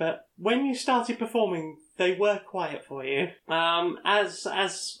stage, but when you started performing, they were quiet for you. As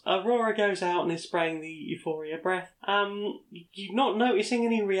Aurora goes out and is spraying the euphoria breath, you're not noticing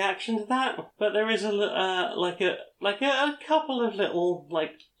any reaction to that, but there is a couple of little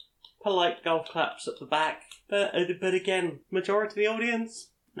like polite golf claps at the back. But again, majority of the audience,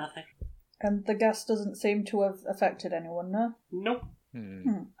 nothing. And the gas doesn't seem to have affected anyone, no? Nope.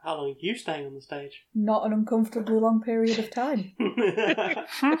 How long are you staying on the stage? Not an uncomfortably long period of time.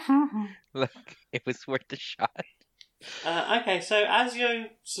 Look, it was worth the shot. Okay, so as you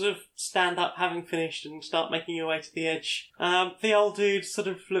sort of stand up having finished and start making your way to the edge, the old dude sort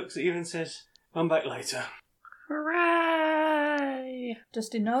of looks at you and says, "Come back later." Hooray!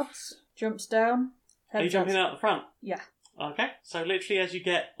 Dusty nods, jumps down. Are you jumping out the front? Yeah. Okay, so literally as you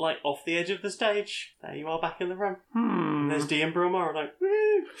get like off the edge of the stage, there you are back in the room. And there's Dee and Bromara like,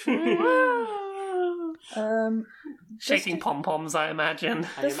 woo! Shaking Dusty- pom-poms, I imagine.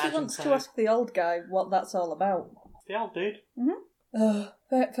 I Dusty imagine wants so. to ask the old guy what that's all about. The old dude.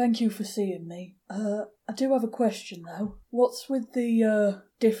 Thank you for seeing me. I do have a question though. What's with the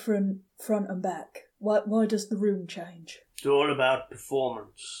different front and back? Why does the room change? It's all about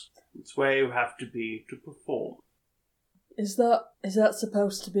performance. It's where you have to be to perform. Is that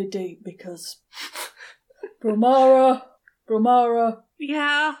supposed to be deep? Because Bromara,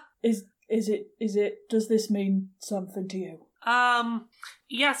 Yeah. is it? Does this mean something to you?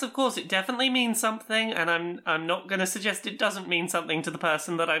 Yes, of course, it definitely means something, and I'm not going to suggest it doesn't mean something to the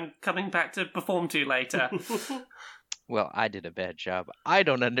person that I'm coming back to perform to later. Well, I did a bad job. I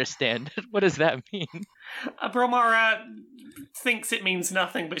don't understand. What does that mean? Bromara thinks it means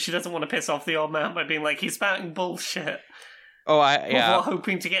nothing, but she doesn't want to piss off the old man by being like, he's spouting bullshit. Oh, While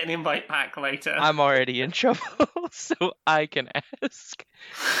hoping to get an invite back later. I'm already in trouble, so I can ask.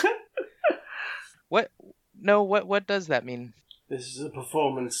 know what does that mean. This is a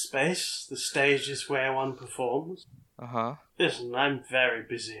performance space. The stage is where one performs. Uh-huh. Listen, I'm very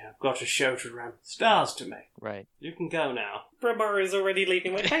busy. I've got a show to run. Stars to make. Right. You can go now. Bramar is already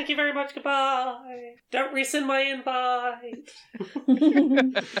leaving. Like, thank you very much. Goodbye. Don't rescind my invite.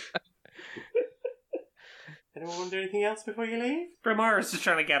 Anyone want to do anything else before you leave? Bramar is just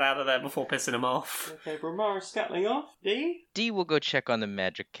trying to get out of there before pissing him off. Okay, Bramar is scuttling off. D? D will go check on the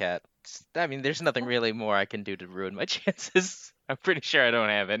magic cat. I mean, there's nothing really more I can do to ruin my chances. I'm pretty sure I don't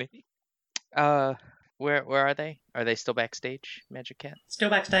have any. Where are they? Are they still backstage, Magic Cat? Still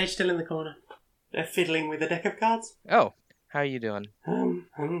backstage, still in the corner. They're fiddling with a deck of cards. Oh, how are you doing? I don't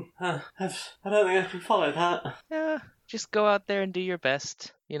think I can follow that. Yeah, just go out there and do your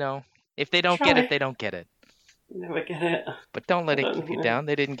best. You know, if they don't get Try. it, they don't get it. Never get it. But don't let it I keep you don't down.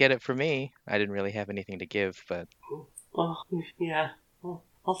 They didn't get it for me. I didn't really have anything to give, but... Oh, yeah. Well,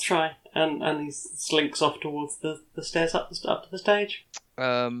 I'll try. And he slinks off towards the stairs up to the stage.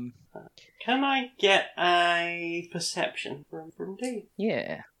 Can I get a perception from D?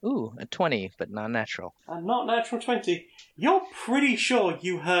 Yeah. Ooh, a 20, but not natural. Not natural 20. You're pretty sure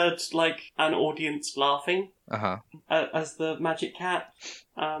you heard, like, an audience laughing Uh-huh. as the magic cat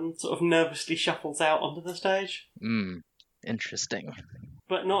sort of nervously shuffles out onto the stage. Interesting.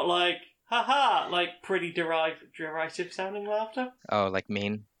 But not like, haha, like pretty derisive sounding laughter. Oh, like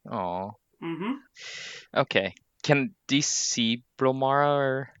mean? Aw. Mm-hmm. Okay. Can D see Bromara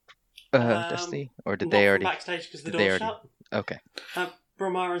or Dusty? Or did Not they from let's backstage because the did they door's already- shut. Okay.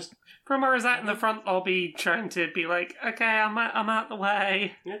 Bramara's. Bramar is out in the front lobby trying to be like, okay, I'm out the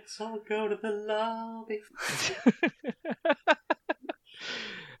way. Let's all go to the lobby.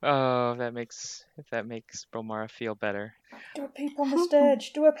 Oh, if that makes Bromara feel better. Do a peep on the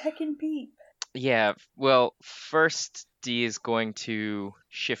stage. Do a peck and peep. Yeah, well, first D is going to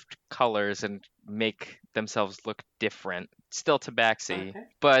shift colors and make themselves look different. Still Tabaxi, Okay.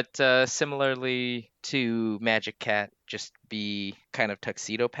 but similarly to Magic Cat, just be kind of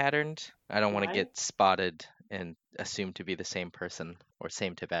tuxedo patterned. I don't want to Right. get spotted and assumed to be the same person or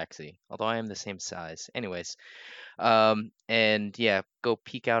same Tabaxi, although I am the same size. Anyways, and yeah, go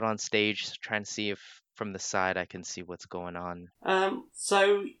peek out on stage, try and see if from the side I can see what's going on.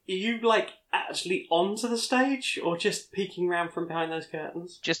 So are you like actually onto the stage, or just peeking around from behind those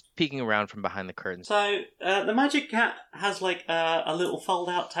curtains? Just peeking around from behind the curtains. So the magic cat has like a little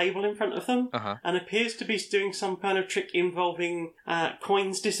fold-out table in front of them, Uh-huh. and appears to be doing some kind of trick involving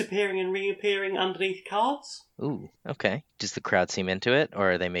coins disappearing and reappearing underneath cards. Ooh, okay. Does the crowd seem into it,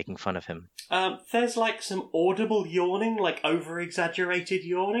 or are they making fun of him? There's like some audible yawning, like over-exaggerated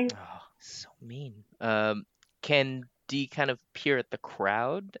yawning. Oh, so mean. Can D kind of peer at the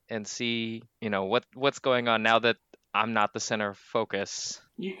crowd and see, what's going on now that I'm not the center of focus?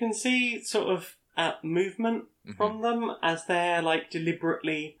 You can see sort of movement from them as they're like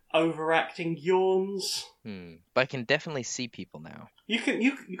deliberately overacting yawns. But I can definitely see people now. You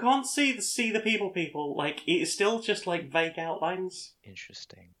can't see the people. Like it is still just like vague outlines.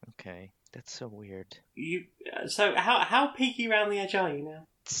 Interesting. Okay, that's so weird. So how peeky around the edge are you now?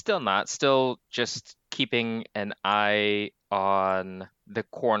 Still not. Still just keeping an eye on the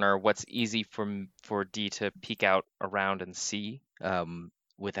corner. What's easy for D to peek out around and see,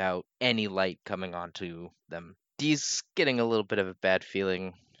 without any light coming onto them. D's getting a little bit of a bad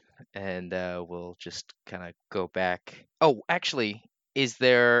feeling, and we'll just kind of go back. Oh, actually, is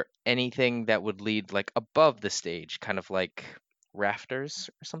there anything that would lead like above the stage, kind of like rafters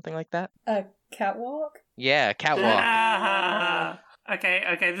or something like that? A catwalk? Yeah, catwalk. Ah,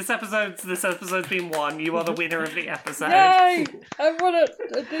 okay. This episode's been won. You are the winner of the episode. Yay! I won it!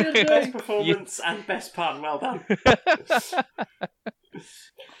 I did Best it! performance and best pun. Well done.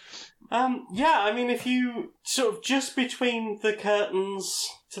 Yeah, I mean, if you sort of just between the curtains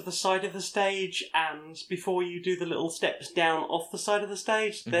to the side of the stage and before you do the little steps down off the side of the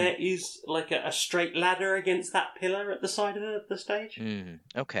stage, there is like a straight ladder against that pillar at the side of the stage.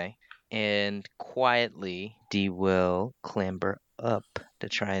 Okay. And quietly, D will clamber up to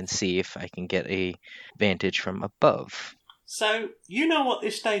try and see if I can get a vantage from above. So, you know what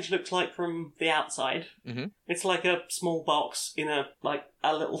this stage looks like from the outside. Mm-hmm. It's like a small box in a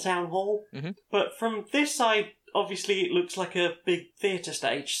little town hall. Mm-hmm. But from this side, obviously it looks like a big theatre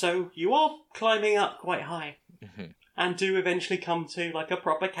stage, so you are climbing up quite high. Mm-hmm. And do eventually come to like a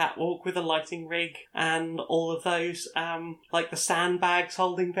proper catwalk with a lighting rig and all of those, like the sandbags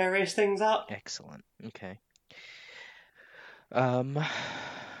holding various things up. Excellent. Okay. And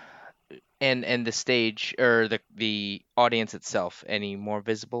the stage or the audience itself, any more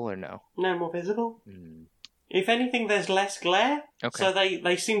visible or no? No more visible. If anything, there's less glare, Okay. so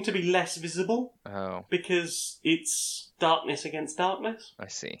they seem to be less visible Oh, because it's darkness against darkness. I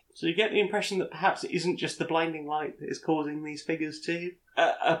see. So you get the impression that perhaps it isn't just the blinding light that is causing these figures to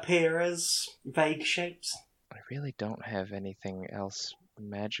appear as vague shapes. I really don't have anything else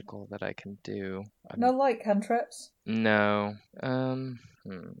magical that I can do. No light cantrips. No. From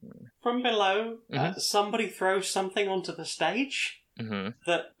below, somebody throws something onto the stage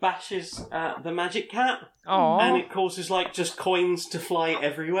that bashes the magic cat, and Oh. it causes just coins to fly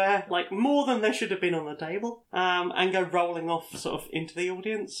everywhere, more than there should have been on the table, and go rolling off sort of into the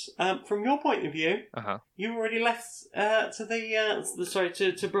audience. From your point of view, you already left to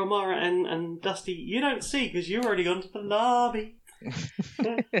to Bromara and Dusty. You don't see because you've already gone to the lobby.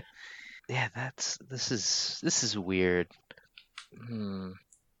 Yeah, this is weird.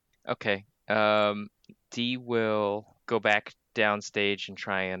 Okay. Dee will go back downstage and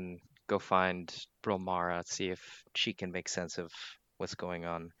try and go find Bromara, see if she can make sense of what's going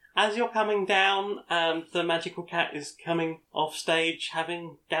on. As you're coming down, the magical cat is coming off stage,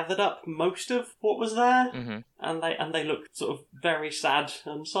 having gathered up most of what was there, and they look sort of very sad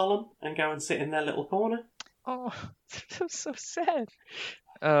and solemn, and go and sit in their little corner. Oh, so sad.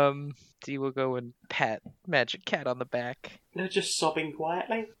 Dee will go and pat Magic Cat on the back. They're just sobbing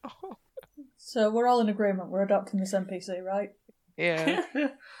quietly. Oh, So we're all in agreement. We're adopting this NPC, right? yeah.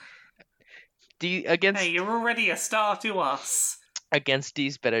 Dee against Hey, you're already a star to us. against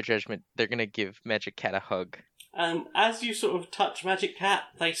Dee's better judgment, they're gonna give Magic Cat a hug. As you sort of touch Magic Cat,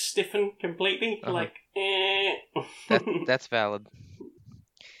 they stiffen completely, That's valid.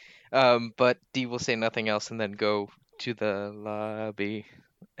 But Dee will say nothing else and then go to the lobby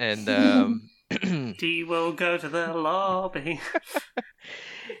and Dee will go to the lobby.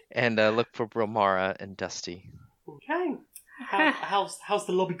 and look for Bromara and Dusty Okay. How's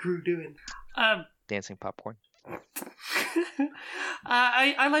the lobby crew doing? dancing popcorn.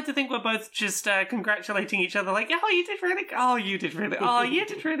 I like to think we're both just congratulating each other, like, oh, you did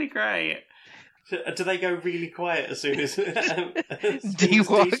really great. Do they go really quiet as soon as Dee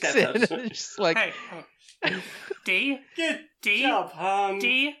walks steps in up? and just like, Hey, D, Good D, job, hon.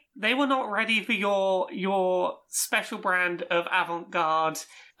 D, they were not ready for your special brand of avant-garde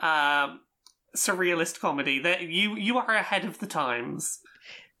surrealist comedy. That you are ahead of the times.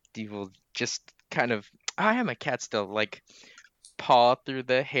 Dee will just kind of, I am a cat still, like paw through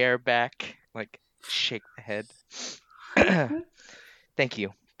the hair back, like shake the head. Thank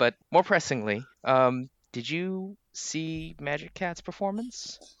you. But more pressingly, did you see Magic Cat's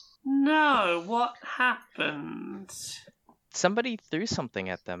performance? No, what happened? Somebody threw something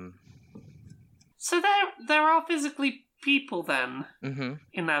at them. So there are physically people then Mm-hmm.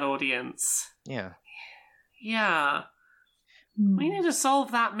 in that audience. Yeah. Yeah. We need to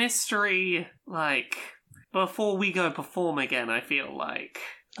solve that mystery, before we go perform again, I feel like.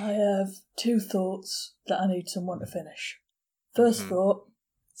 I have two thoughts that I need someone to finish. First thought,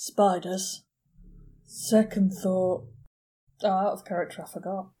 spiders. Second thought, out of character, I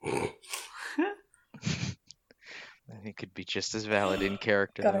forgot. It could be just as valid in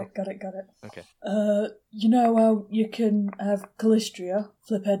character. Got though. it. Okay. You know how you can have Callistria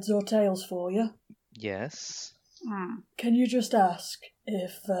flip heads or tails for you? Yes. Can you just ask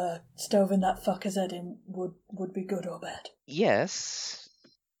if stoving that fucker's head in would be good or bad? Yes.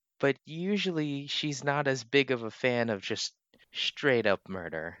 But usually she's not as big of a fan of just straight up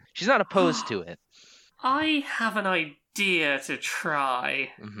murder. She's not opposed to it. I have an idea to try.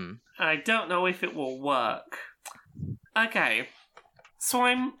 Mm-hmm. I don't know if it will work. Okay. So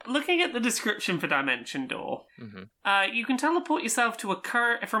I'm looking at the description for Dimension Door. Mm-hmm. You can teleport yourself to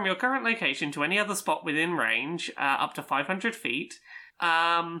from your current location to any other spot within range, up to 500 feet.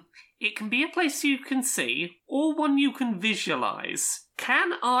 It can be a place you can see, or one you can visualize.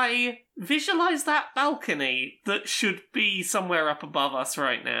 Can I visualize that balcony that should be somewhere up above us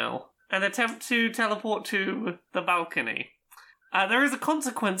right now, and attempt to teleport to the balcony? There is a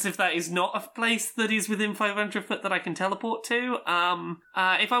consequence if that is not a place that is within 500 foot that I can teleport to.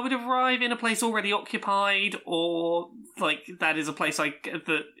 If I would arrive in a place already occupied, or that is a place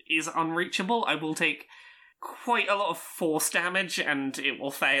that is unreachable, I will take quite a lot of force damage and it will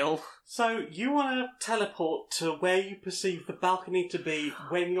fail. So you want to teleport to where you perceive the balcony to be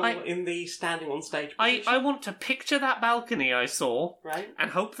when you're in the standing on stage position? I want to picture that balcony I saw, Right.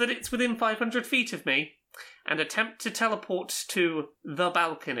 and hope that it's within 500 feet of me, and attempt to teleport to the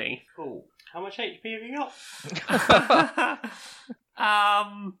balcony. Cool. How much HP have you got?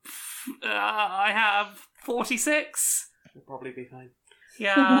 I have 46. You'll probably be fine.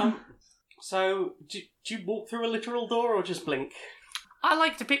 Yeah. So, do you walk through a literal door or just blink? I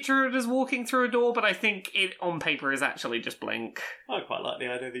like to picture it as walking through a door, but I think it on paper is actually just Blink. I quite like the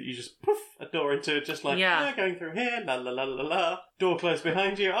idea that you just poof a door into it, just like, Yeah. going through here, la la la la la. Door closed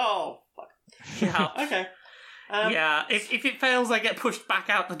behind you. Oh, fuck. Yeah. Okay. Yeah, if it fails, I get pushed back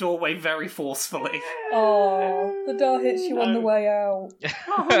out the doorway very forcefully. Oh, the door hits you on the way out.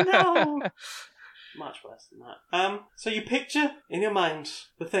 Oh no! Much worse than that. So you picture in your mind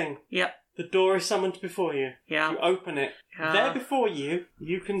the thing. Yep. The door is summoned before you. Yeah. You open it. Yeah. There before you,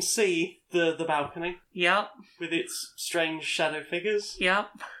 you can see the balcony Yep. with its strange shadow figures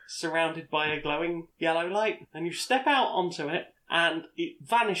Yep. surrounded by a glowing yellow light. And you step out onto it and it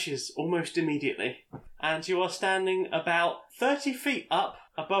vanishes almost immediately. And you are standing about 30 feet up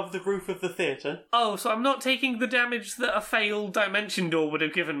above the roof of the theatre. Oh, so I'm not taking the damage that a failed dimension door would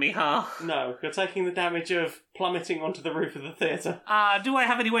have given me, huh? No, you're taking the damage of plummeting onto the roof of the theatre. Do I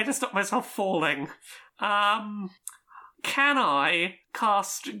have any way to stop myself falling? Can I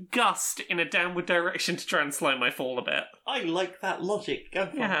cast Gust in a downward direction to try and slow my fall a bit? I like that logic. Go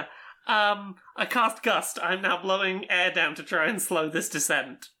for Yeah. it. I cast Gust. I'm now blowing air down to try and slow this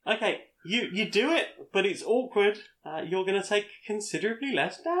descent. Okay, you do it, but it's awkward. You're going to take considerably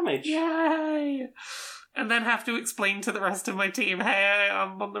less damage. Yay! And then have to explain to the rest of my team, hey,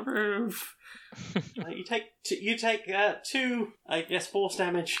 I'm on the roof. You take two, I guess, force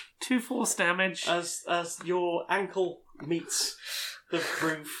damage 2 force damage. as your ankle meets the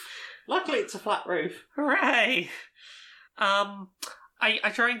roof. Luckily, it's a flat roof. Hooray! I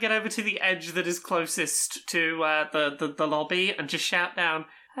try and get over to the edge that is closest to the lobby and just shout down,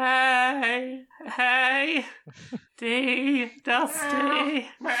 hey, hey, D, Dusty,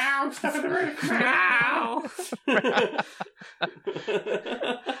 Meow, step in the roof. meow.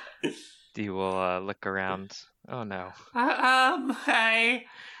 D will look around. Oh no. Hey.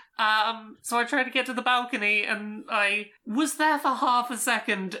 So I tried to get to the balcony and I was there for half a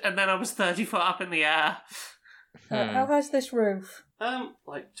second and then I was 30 foot up in the air. How high's this roof?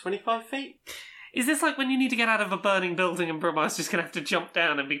 Like 25 feet? Is this like when you need to get out of a burning building and Brumar's just gonna have to jump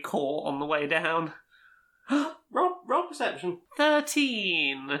down and be caught on the way down? Roll perception.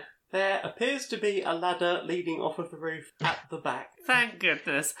 13. There appears to be a ladder leading off of the roof at the back. Thank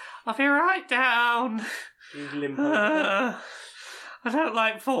goodness. I'll be right down. You limp over. I don't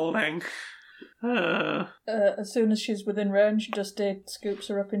like falling. As soon as she's within range, Dusty scoops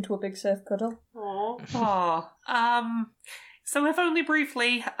her up into a big safe cuddle. Aww. So if only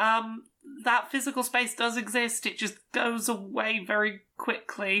briefly, that physical space does exist, it just goes away very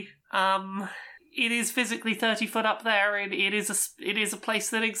quickly. It is physically 30 foot up there, it is a place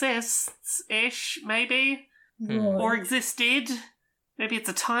that exists-ish, maybe? Right. Or existed. Maybe it's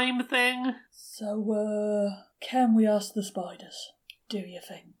a time thing. So, can we ask the spiders? Do you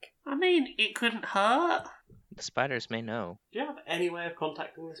think? I mean, it couldn't hurt. The spiders may know. Do you have any way of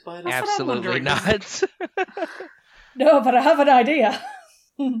contacting the spider? That's what I'm Absolutely wondering. not. No, but I have an idea.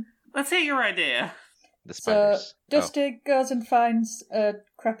 Let's hear your idea. The So, spiders. Dusty goes and finds a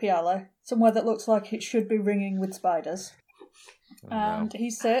crappy alley, somewhere that looks like it should be ringing with spiders. Oh, no. And he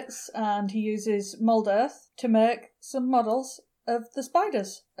sits and he uses mould earth to make some models of the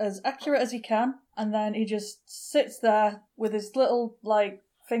spiders as accurate as he can, and then he just sits there with his little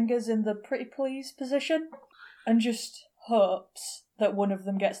fingers in the pretty please position and just hopes that one of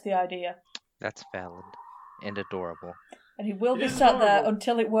them gets the idea. That's valid and adorable. And he will It be is sat there adorable.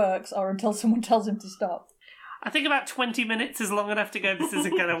 until it works or until someone tells him to stop. I think about 20 minutes is long enough to go, this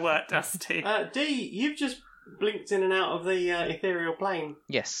isn't going to work, Dusty. D, you've just blinked in and out of the ethereal plane.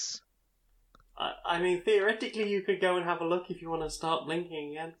 Yes. I mean, theoretically, you could go and have a look if you want to start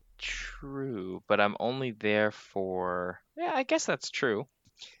blinking again. True, but I'm only there for... Yeah, I guess that's true.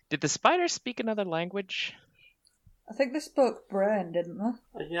 Did the spiders speak another language? I think they spoke brain, didn't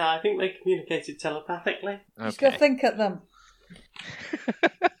they? Yeah, I think they communicated telepathically. Just go think at them.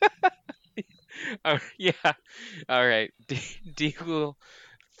 Oh, yeah. All right. D will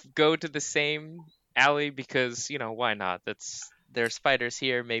go to the same alley because, why not? There are spiders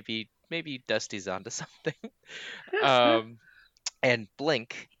here. Maybe Dusty's onto something. And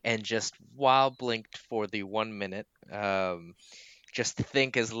blink, and just while blinked for the 1 minute, just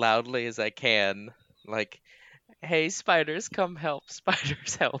think as loudly as I can, like, hey, spiders, come help.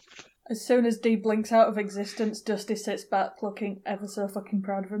 Spiders, help. As soon as Dee blinks out of existence, Dusty sits back looking ever so fucking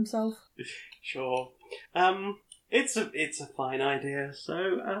proud of himself. Sure. It's a fine idea.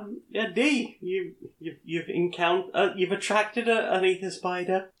 So, D, you've attracted an ether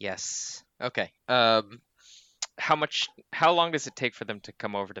spider. Yes. Okay. How long does it take for them to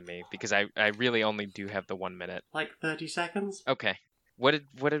come over to me? Because I really only do have the 1 minute. Like 30 seconds. Okay. What did?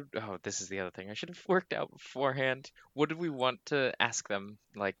 Oh, this is the other thing. I should have worked out beforehand. What did we want to ask them?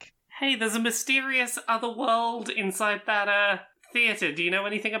 Like, Hey, there's a mysterious other world inside that theatre. Do you know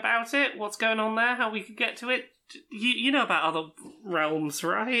anything about it? What's going on there? How we could get to it? You know about other realms,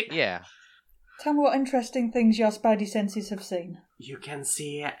 right? yeah. Tell me what interesting things your spidey senses have seen. You can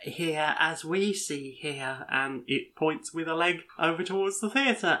see it here as we see here, and it points with a leg over towards the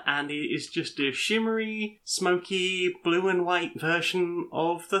theatre, and it is just a shimmery, smoky, blue and white version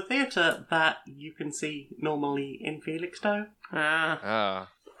of the theatre that you can see normally in Felixstowe. Ah.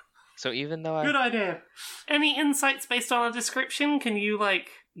 So even though Good idea. Any insights based on a description? Can you,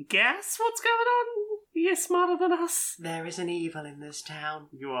 guess what's going on? You're smarter than us. There is an evil in this town.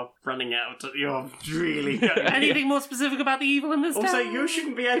 You are running out. You're really Anything more specific about the evil in this Also, town? you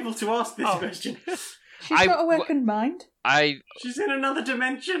shouldn't be able to ask this question. She's got a awakened mind. She's in another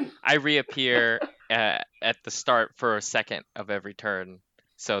dimension. I reappear at the start for a second of every turn,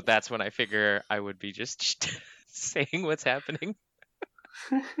 so that's when I figure I would be just saying what's happening.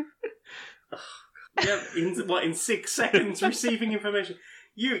 Yeah, in 6 seconds receiving information.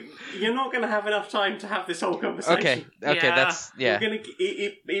 You're not going to have enough time to have this whole conversation. Okay, that's You're gonna,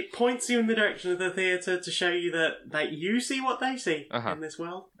 it points you in the direction of the theatre to show you that you see what they see in this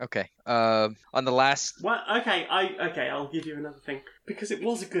world. Okay. On the last. Well, okay, I'll give you another thing because it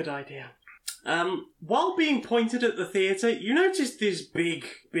was a good idea. While being pointed at the theatre, you notice this big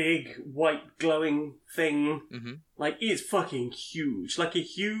white glowing thing. Mm-hmm. Like, it's fucking huge. Like a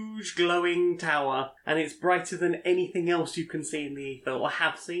huge glowing tower, and it's brighter than anything else you can see in the ether, or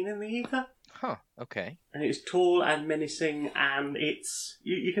have seen in the ether. Huh, okay. And it's tall and menacing, and it's...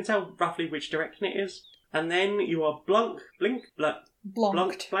 You can tell roughly which direction it is. And then you are Blonked.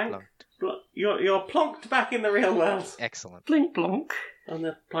 You're plonked back in the real world. Excellent. Blink blonk. On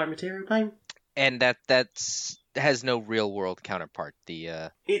the prime material plane. And that's has no real world counterpart.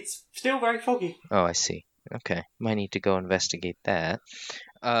 It's still very foggy. Oh, I see. Okay, might need to go investigate that.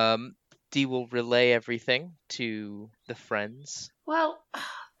 Dee will relay everything to the friends. Well,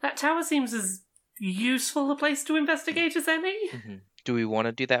 that tower seems as useful a place to investigate as any. Mm-hmm. Do we want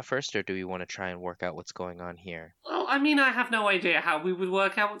to do that first, or do we want to try and work out what's going on here? Well, I mean, I have no idea how we would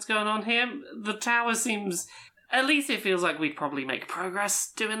work out what's going on here. The tower seems... At least it feels like we'd probably make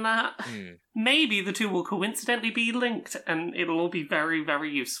progress doing that. Maybe the two will coincidentally be linked, and it'll all be very,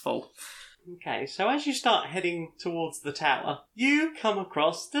 very useful. Okay, so as you start heading towards the tower, you come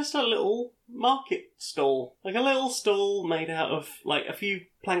across just a little market stall. Like a little stall made out of, like, a few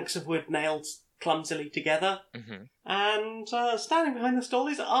planks of wood nailed clumsily together. Mm-hmm. And standing behind the stall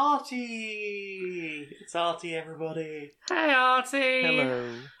is Artie! It's Artie, everybody. Hey, Artie!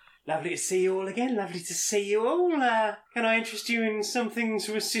 Hello. Lovely to see you all again. Lovely to see you all. Can I interest you in something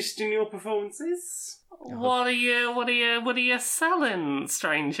to assist in your performances? What are you selling,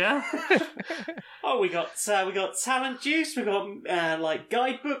 stranger? Oh, we got talent juice. We got like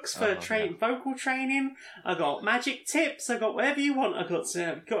guidebooks for vocal training. I got magic tips. I got whatever you want. I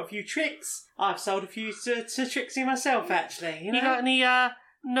got a few tricks. I've sold a few to Trixie myself, actually. You got any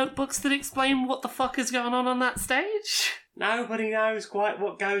notebooks that explain what the fuck is going on that stage? Nobody knows quite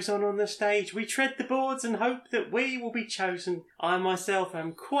what goes on the stage. We tread the boards and hope that we will be chosen. I myself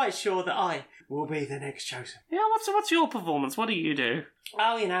am quite sure that I will be the next chosen. Yeah, what's your performance? What do you do?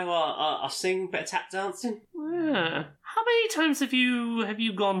 Oh, I sing, bit of tap dancing. Yeah. How many times have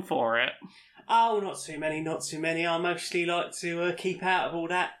you gone for it? Oh, not too many. I mostly like to keep out of all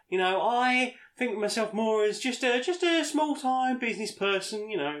that. You know, I think of myself more as just a small-time business person,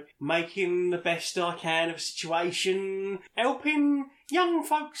 you know, making the best I can of a situation, helping young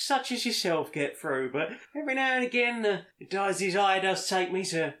folks such as yourself get through. But every now and again, the desire does take me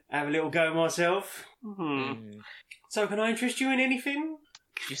to have a little go myself. So can I interest you in anything?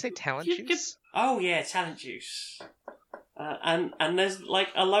 Did you say talent juice? Oh, yeah, talent juice. And there's like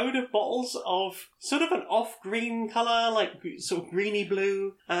a load of bottles of sort of an off-green colour, like sort of greeny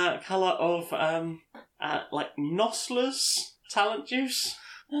blue colour of like Nosler's talent juice.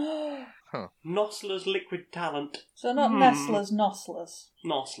 Nosler's liquid talent. So not Nestle's, Nosler's.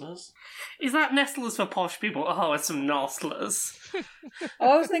 Nosler's. Is that Nestlers for posh people? Oh, it's some Nostlers.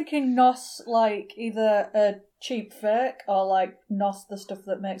 I was thinking Nos like either a cheap fake or like Nos the stuff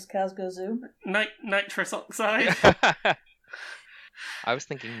that makes cars go zoom. Nitrous oxide. I was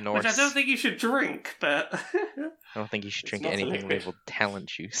thinking Norse. Which I don't think you should drink, but... I don't think you should drink anything labeled talent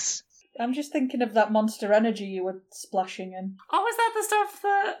juice. I'm just thinking of that Monster Energy you were splashing in. Oh, is that the stuff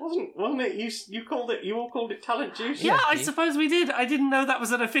that... Wasn't it? You all called it talent juice? Yeah, I suppose we did. I didn't know that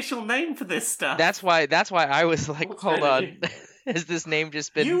was an official name for this stuff. That's why I was like, Monster hold Energy. on. Has this name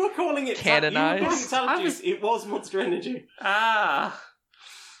just been You were calling it canonized? talent juice. It was Monster Energy. Ah.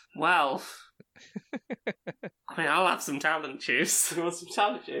 Well, I mean, I'll have some talent juice. You want some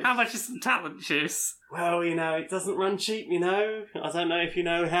talent juice? How much is some talent juice? Well, it doesn't run cheap, I don't know if you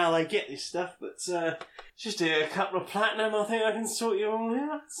know how they get this stuff, but just a couple of platinum, I think I can sort you all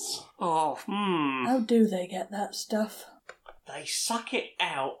out. Oh, How do they get that stuff? They suck it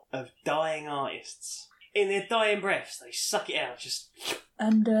out of dying artists. In their dying breaths, they suck it out, just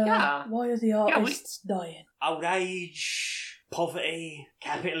And Yeah. why are the artists dying? old age, poverty,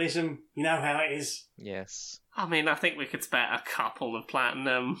 capitalism, you know how it is. Yes. I mean, I think we could spare a couple of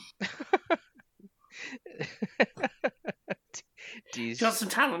platinum. Do you want some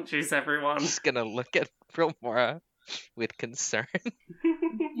talent juice, everyone? Just gonna look at Bromora with concern.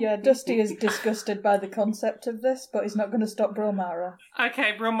 Yeah, Dusty is disgusted by the concept of this, but he's not going to stop Bromara.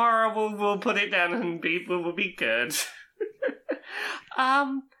 Okay, Bromara will put it down and will be good.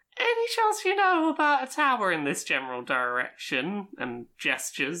 Any chance you know about a tower in this general direction? And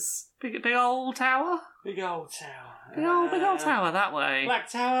gestures. Big old tower? Big old tower. Big old tower that way. Black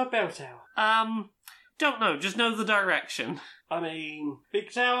Tower, Bell Tower. Don't know, just know the direction. I mean,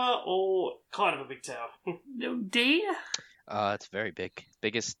 big tower or kind of a big tower? D? It's very big.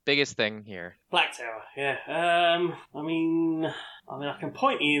 Biggest thing here. Black Tower, yeah. I mean, I can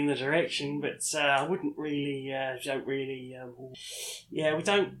point you in the direction, but I wouldn't really, we don't really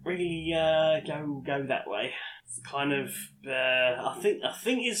go that way. It's kind of, I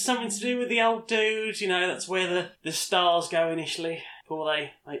think it's something to do with the old dudes. That's where the stars go initially before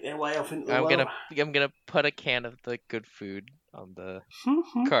they make their way off into the world. I'm gonna put a can of the good food on the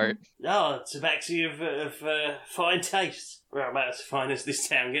cart. Oh, tabaxi of fine taste. Well, about as fine as this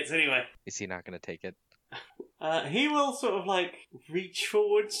town gets, anyway. Is he not gonna take it? He will sort of reach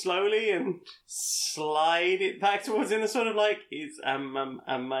forward slowly and slide it back towards him, sort of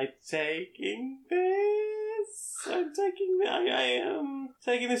am I taking this? I am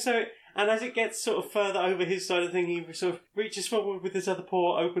taking this. So, and as it gets sort of further over his side of the thing, he sort of reaches forward with his other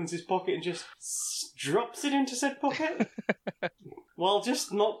paw, opens his pocket, and just drops it into said pocket, while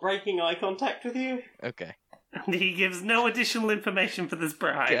just not breaking eye contact with you. Okay. And he gives no additional information for this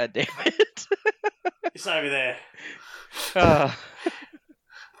bribe. God damn it. It's over there.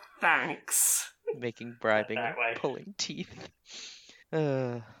 Thanks. Making bribing, That way. pulling teeth.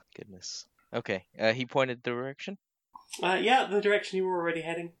 Goodness. Okay. He pointed the direction. Yeah, the direction you were already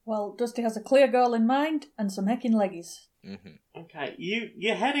heading. Well, Dusty has a clear goal in mind and some heckin' leggies. Mm-hmm. Okay,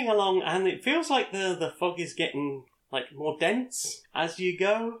 you're heading along, and it feels like the fog is getting more dense as you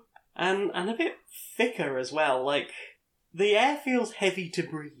go, and a bit thicker as well. The air feels heavy to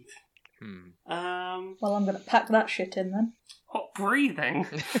breathe. Well, I'm going to pack that shit in then. What breathing?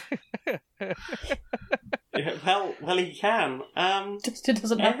 Well, he can. Dusty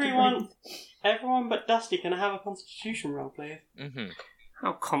doesn't have to breathe. Everyone but Dusty, can I have a Constitution roll, please? Mm-hmm.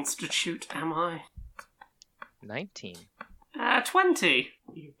 How constitute am I? 19. 20.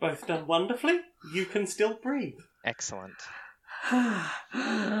 You've both done wonderfully. You can still breathe. Excellent. But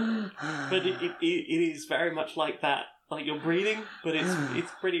it is very much like that. You're breathing, but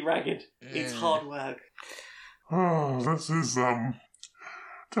it's pretty ragged. It's hard work. Oh, this is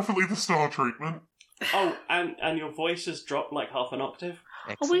definitely the star treatment. Oh, and your voice has dropped half an octave.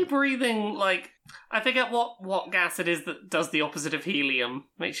 Are we breathing, I forget what gas it is that does the opposite of helium,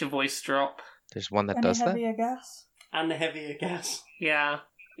 makes your voice drop. There's one that Any does that? heavier gas? And the heavier gas. Yeah.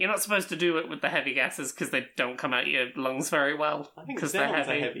 You're not supposed to do it with the heavy gases because they don't come out your lungs very well. I think because they're they're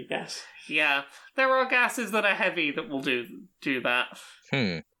heavy. a heavy gas. Yeah. There are gases that are heavy that will do that.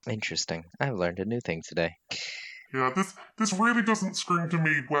 Interesting. I've learned a new thing today. Yeah, this really doesn't scream to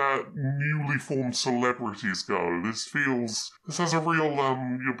me where newly formed celebrities go. This has a real,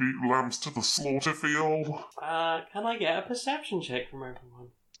 you'll be lambs to the slaughter feel. Can I get a perception check from everyone?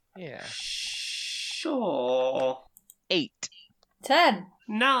 Yeah. Sure. 8. 10.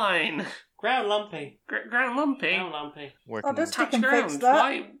 9. Ground lumpy. Ground lumpy. Ground lumpy. Working. Dusty Touch can ground. fix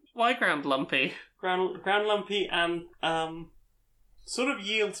that. Why ground lumpy? Ground lumpy and sort of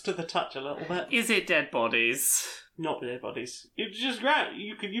yields to the touch a little bit. Is it dead bodies? Not dead bodies. It's just ground.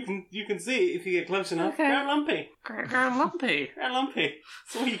 You can see it if you get close enough. Okay. Ground lumpy. Ground lumpy. Ground lumpy.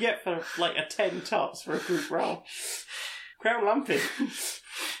 That's all you get for a 10 tops for a group roll. Ground lumpy.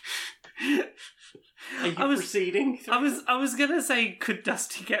 Are you proceeding? I was gonna say, could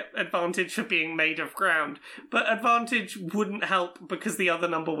Dusty get advantage for being made of ground? But advantage wouldn't help because the other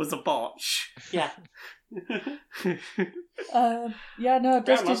number was a botch. Yeah. Yeah, no,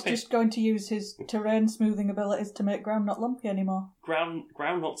 Dusty's lumpy. just going to use his terrain smoothing abilities to make ground not lumpy anymore. Ground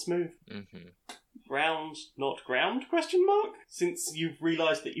not smooth. Mm-hmm. Ground not ground? Question mark? Since you've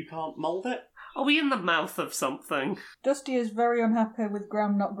realised that you can't mould it. Are we in the mouth of something? Dusty is very unhappy with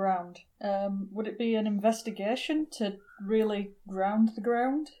ground not ground. Would it be an investigation to really ground the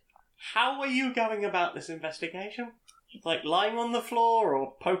ground? How are you going about this investigation? Like lying on the floor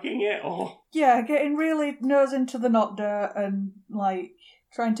or poking it or... Yeah, getting really nose into the not dirt and, like,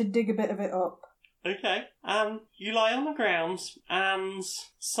 trying to dig a bit of it up. Okay. You lie on the ground, and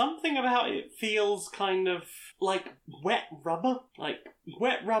something about it feels kind of like wet rubber. Like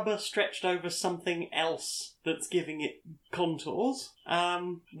wet rubber stretched over something else that's giving it contours.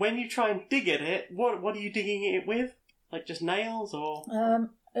 When you try and dig at it, what are you digging it with? Like just nails or...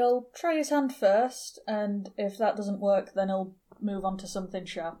 He'll try his hand first, and if that doesn't work, then he'll move on to something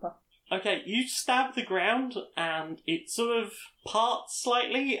sharper. Okay, you stab the ground, and it sort of parts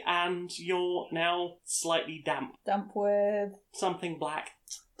slightly, and you're now slightly damp. Damp with... Something black.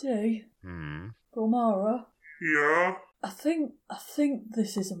 D. Bromara. Yeah? I think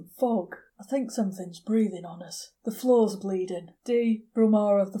this isn't fog. I think something's breathing on us. The floor's bleeding. D.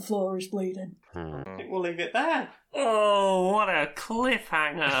 Bromara, the floor is bleeding. I think we'll leave it there. Oh, what a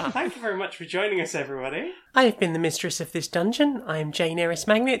cliffhanger. Thank you very much for joining us, everybody. I have been the mistress of this dungeon. I am Jane Eris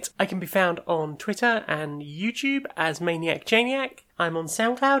Magnet. I can be found on Twitter and YouTube as Maniac Janiac. I'm on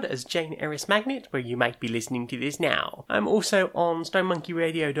SoundCloud as Jane Eris Magnet, where you might be listening to this now. I'm also on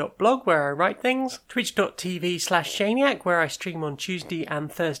stonemonkeyradio.blog, where I write things, twitch.tv/Janiac, where I stream on Tuesday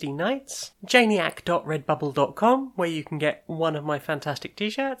and Thursday nights, janiac.redbubble.com, where you can get one of my fantastic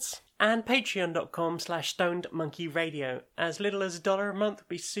t-shirts, and patreon.com/stonedmonkeyradio. As little as $1 a month would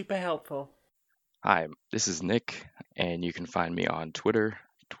be super helpful. Hi, this is Nick, and you can find me on Twitter,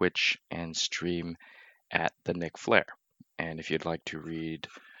 Twitch, and stream at the Nick Flair. And if you'd like to read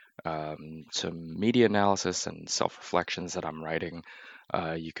some media analysis and self-reflections that I'm writing,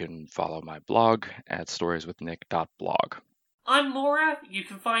 you can follow my blog at storieswithnick.blog. I'm Laura. You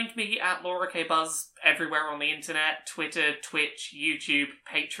can find me at Laura K. Buzz everywhere on the internet. Twitter, Twitch, YouTube,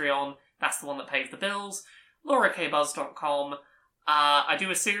 Patreon. That's the one that pays the bills. LauraKBuzz.com. I do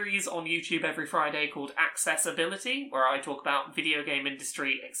a series on YouTube every Friday called Accessibility, where I talk about video game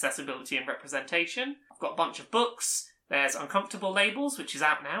industry accessibility and representation. I've got a bunch of books. There's Uncomfortable Labels, which is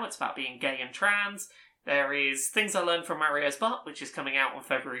out now. It's about being gay and trans. There is Things I Learned from Mario's Butt, which is coming out on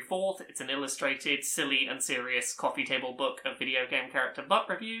February 4th. It's an illustrated, silly and serious coffee table book of video game character butt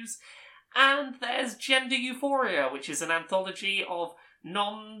reviews. And there's Gender Euphoria, which is an anthology of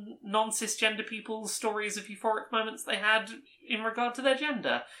non-cisgender people's stories of euphoric moments they had in regard to their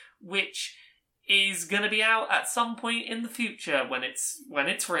gender, which is going to be out at some point in the future when it's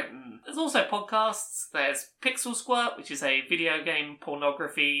written. There's also podcasts. There's Pixel Squirt, which is a video game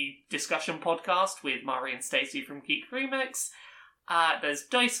pornography discussion podcast with Mari and Stacey from Geek Remix. There's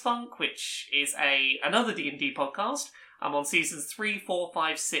Dice Funk, which is another D&D podcast. I'm on seasons 3, 4,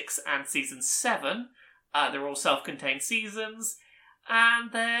 5, 6, and season 7. They're all self-contained seasons.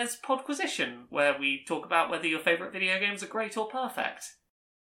 And there's Podquisition, where we talk about whether your favourite video games are great or perfect.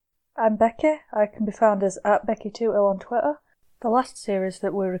 I'm Becky. I can be found as @Becky2L on Twitter. The last series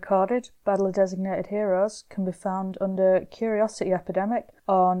that we recorded, Battle of Designated Heroes, can be found under Curiosity Epidemic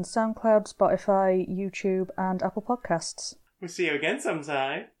on SoundCloud, Spotify, YouTube, and Apple Podcasts. We'll see you again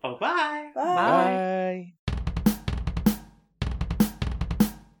sometime. Oh, bye. Bye. Bye.